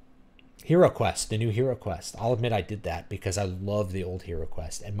Hero Quest, the new Hero Quest. I'll admit I did that because I love the old Hero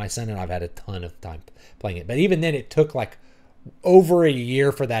Quest, and my son and I've had a ton of time playing it. But even then, it took like over a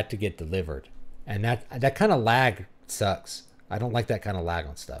year for that to get delivered, and that kind of lag sucks. I don't like that kind of lag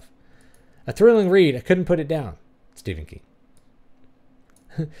on stuff. A thrilling read. I couldn't put it down. Stephen King.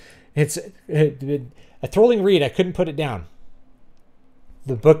 It's a thrilling read. I couldn't put it down.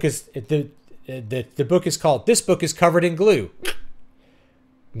 The book is the book is called "This Book is Covered in Glue."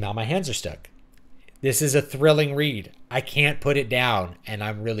 Now my hands are stuck. This is a thrilling read. I can't put it down, and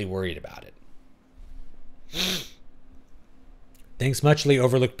I'm really worried about it. Thanks muchly,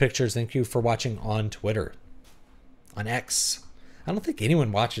 Overlooked Pictures. Thank you for watching on Twitter, on X. I don't think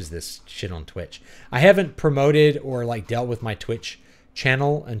anyone watches this shit on Twitch. I haven't promoted or like dealt with my Twitch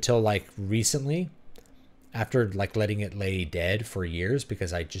channel until like recently, after like letting it lay dead for years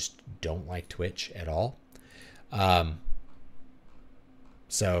because I just don't like Twitch at all.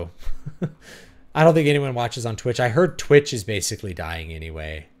 So I don't think anyone watches on Twitch. I heard Twitch is basically dying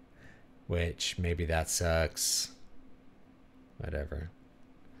anyway, which maybe that sucks. Whatever.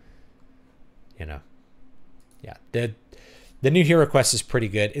 You know. Yeah. The new Hero Quest is pretty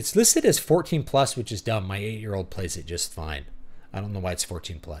good. It's listed as 14 plus, which is dumb. My 8-year-old plays it just fine. I don't know why it's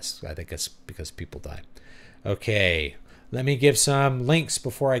 14 plus. I think it's because people die. Okay. Let me give some links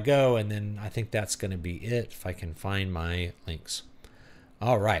before I go, and then I think that's going to be it if I can find my links.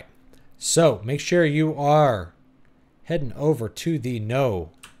 All right. So make sure you are heading over to the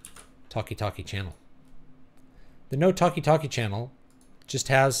No Talkie Talkie channel. The No Talkie Talkie channel just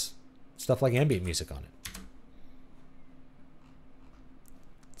has stuff like ambient music on it.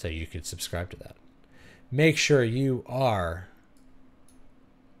 So you could subscribe to that. Make sure you are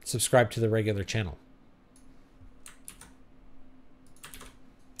subscribed to the regular channel.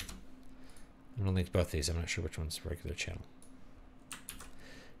 I'm going to link both these. I'm not sure which one's the regular channel.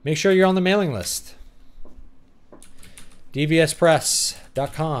 Make sure you're on the mailing list.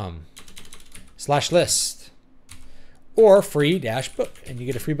 dvspress.com/list or free-book, and you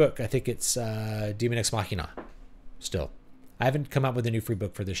get a free book. I think it's Demon Ex Machina still. I haven't come out with a new free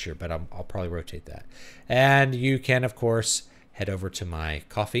book for this year, but I'll probably rotate that. And you can, of course, head over to my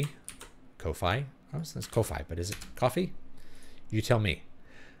Ko-fi. Oh, it's Ko-fi, but is it Coffee? You tell me.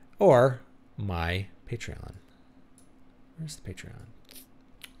 Or my Patreon. Where's the Patreon?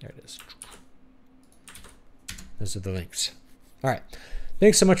 There it is. Those are the links. All right.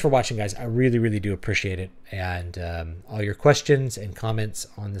 Thanks so much for watching, guys. I really, really do appreciate it. And all your questions and comments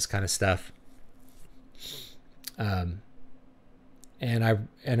on this kind of stuff. And I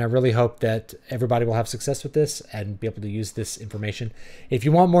really hope that everybody will have success with this and be able to use this information. If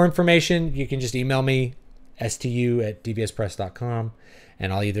you want more information, you can just email me stu@dvspress.com,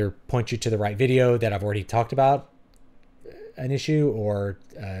 and I'll either point you to the right video that I've already talked about an issue, or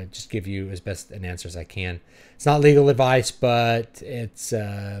just give you as best an answer as I can. It's not legal advice, but it's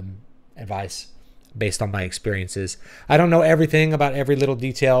advice based on my experiences. I don't know everything about every little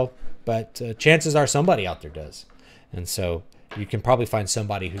detail, but chances are somebody out there does. And so you can probably find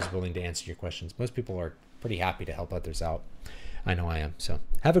somebody who's willing to answer your questions. Most people are pretty happy to help others out. I know I am. So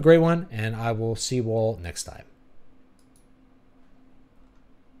have a great one, and I will see you all next time.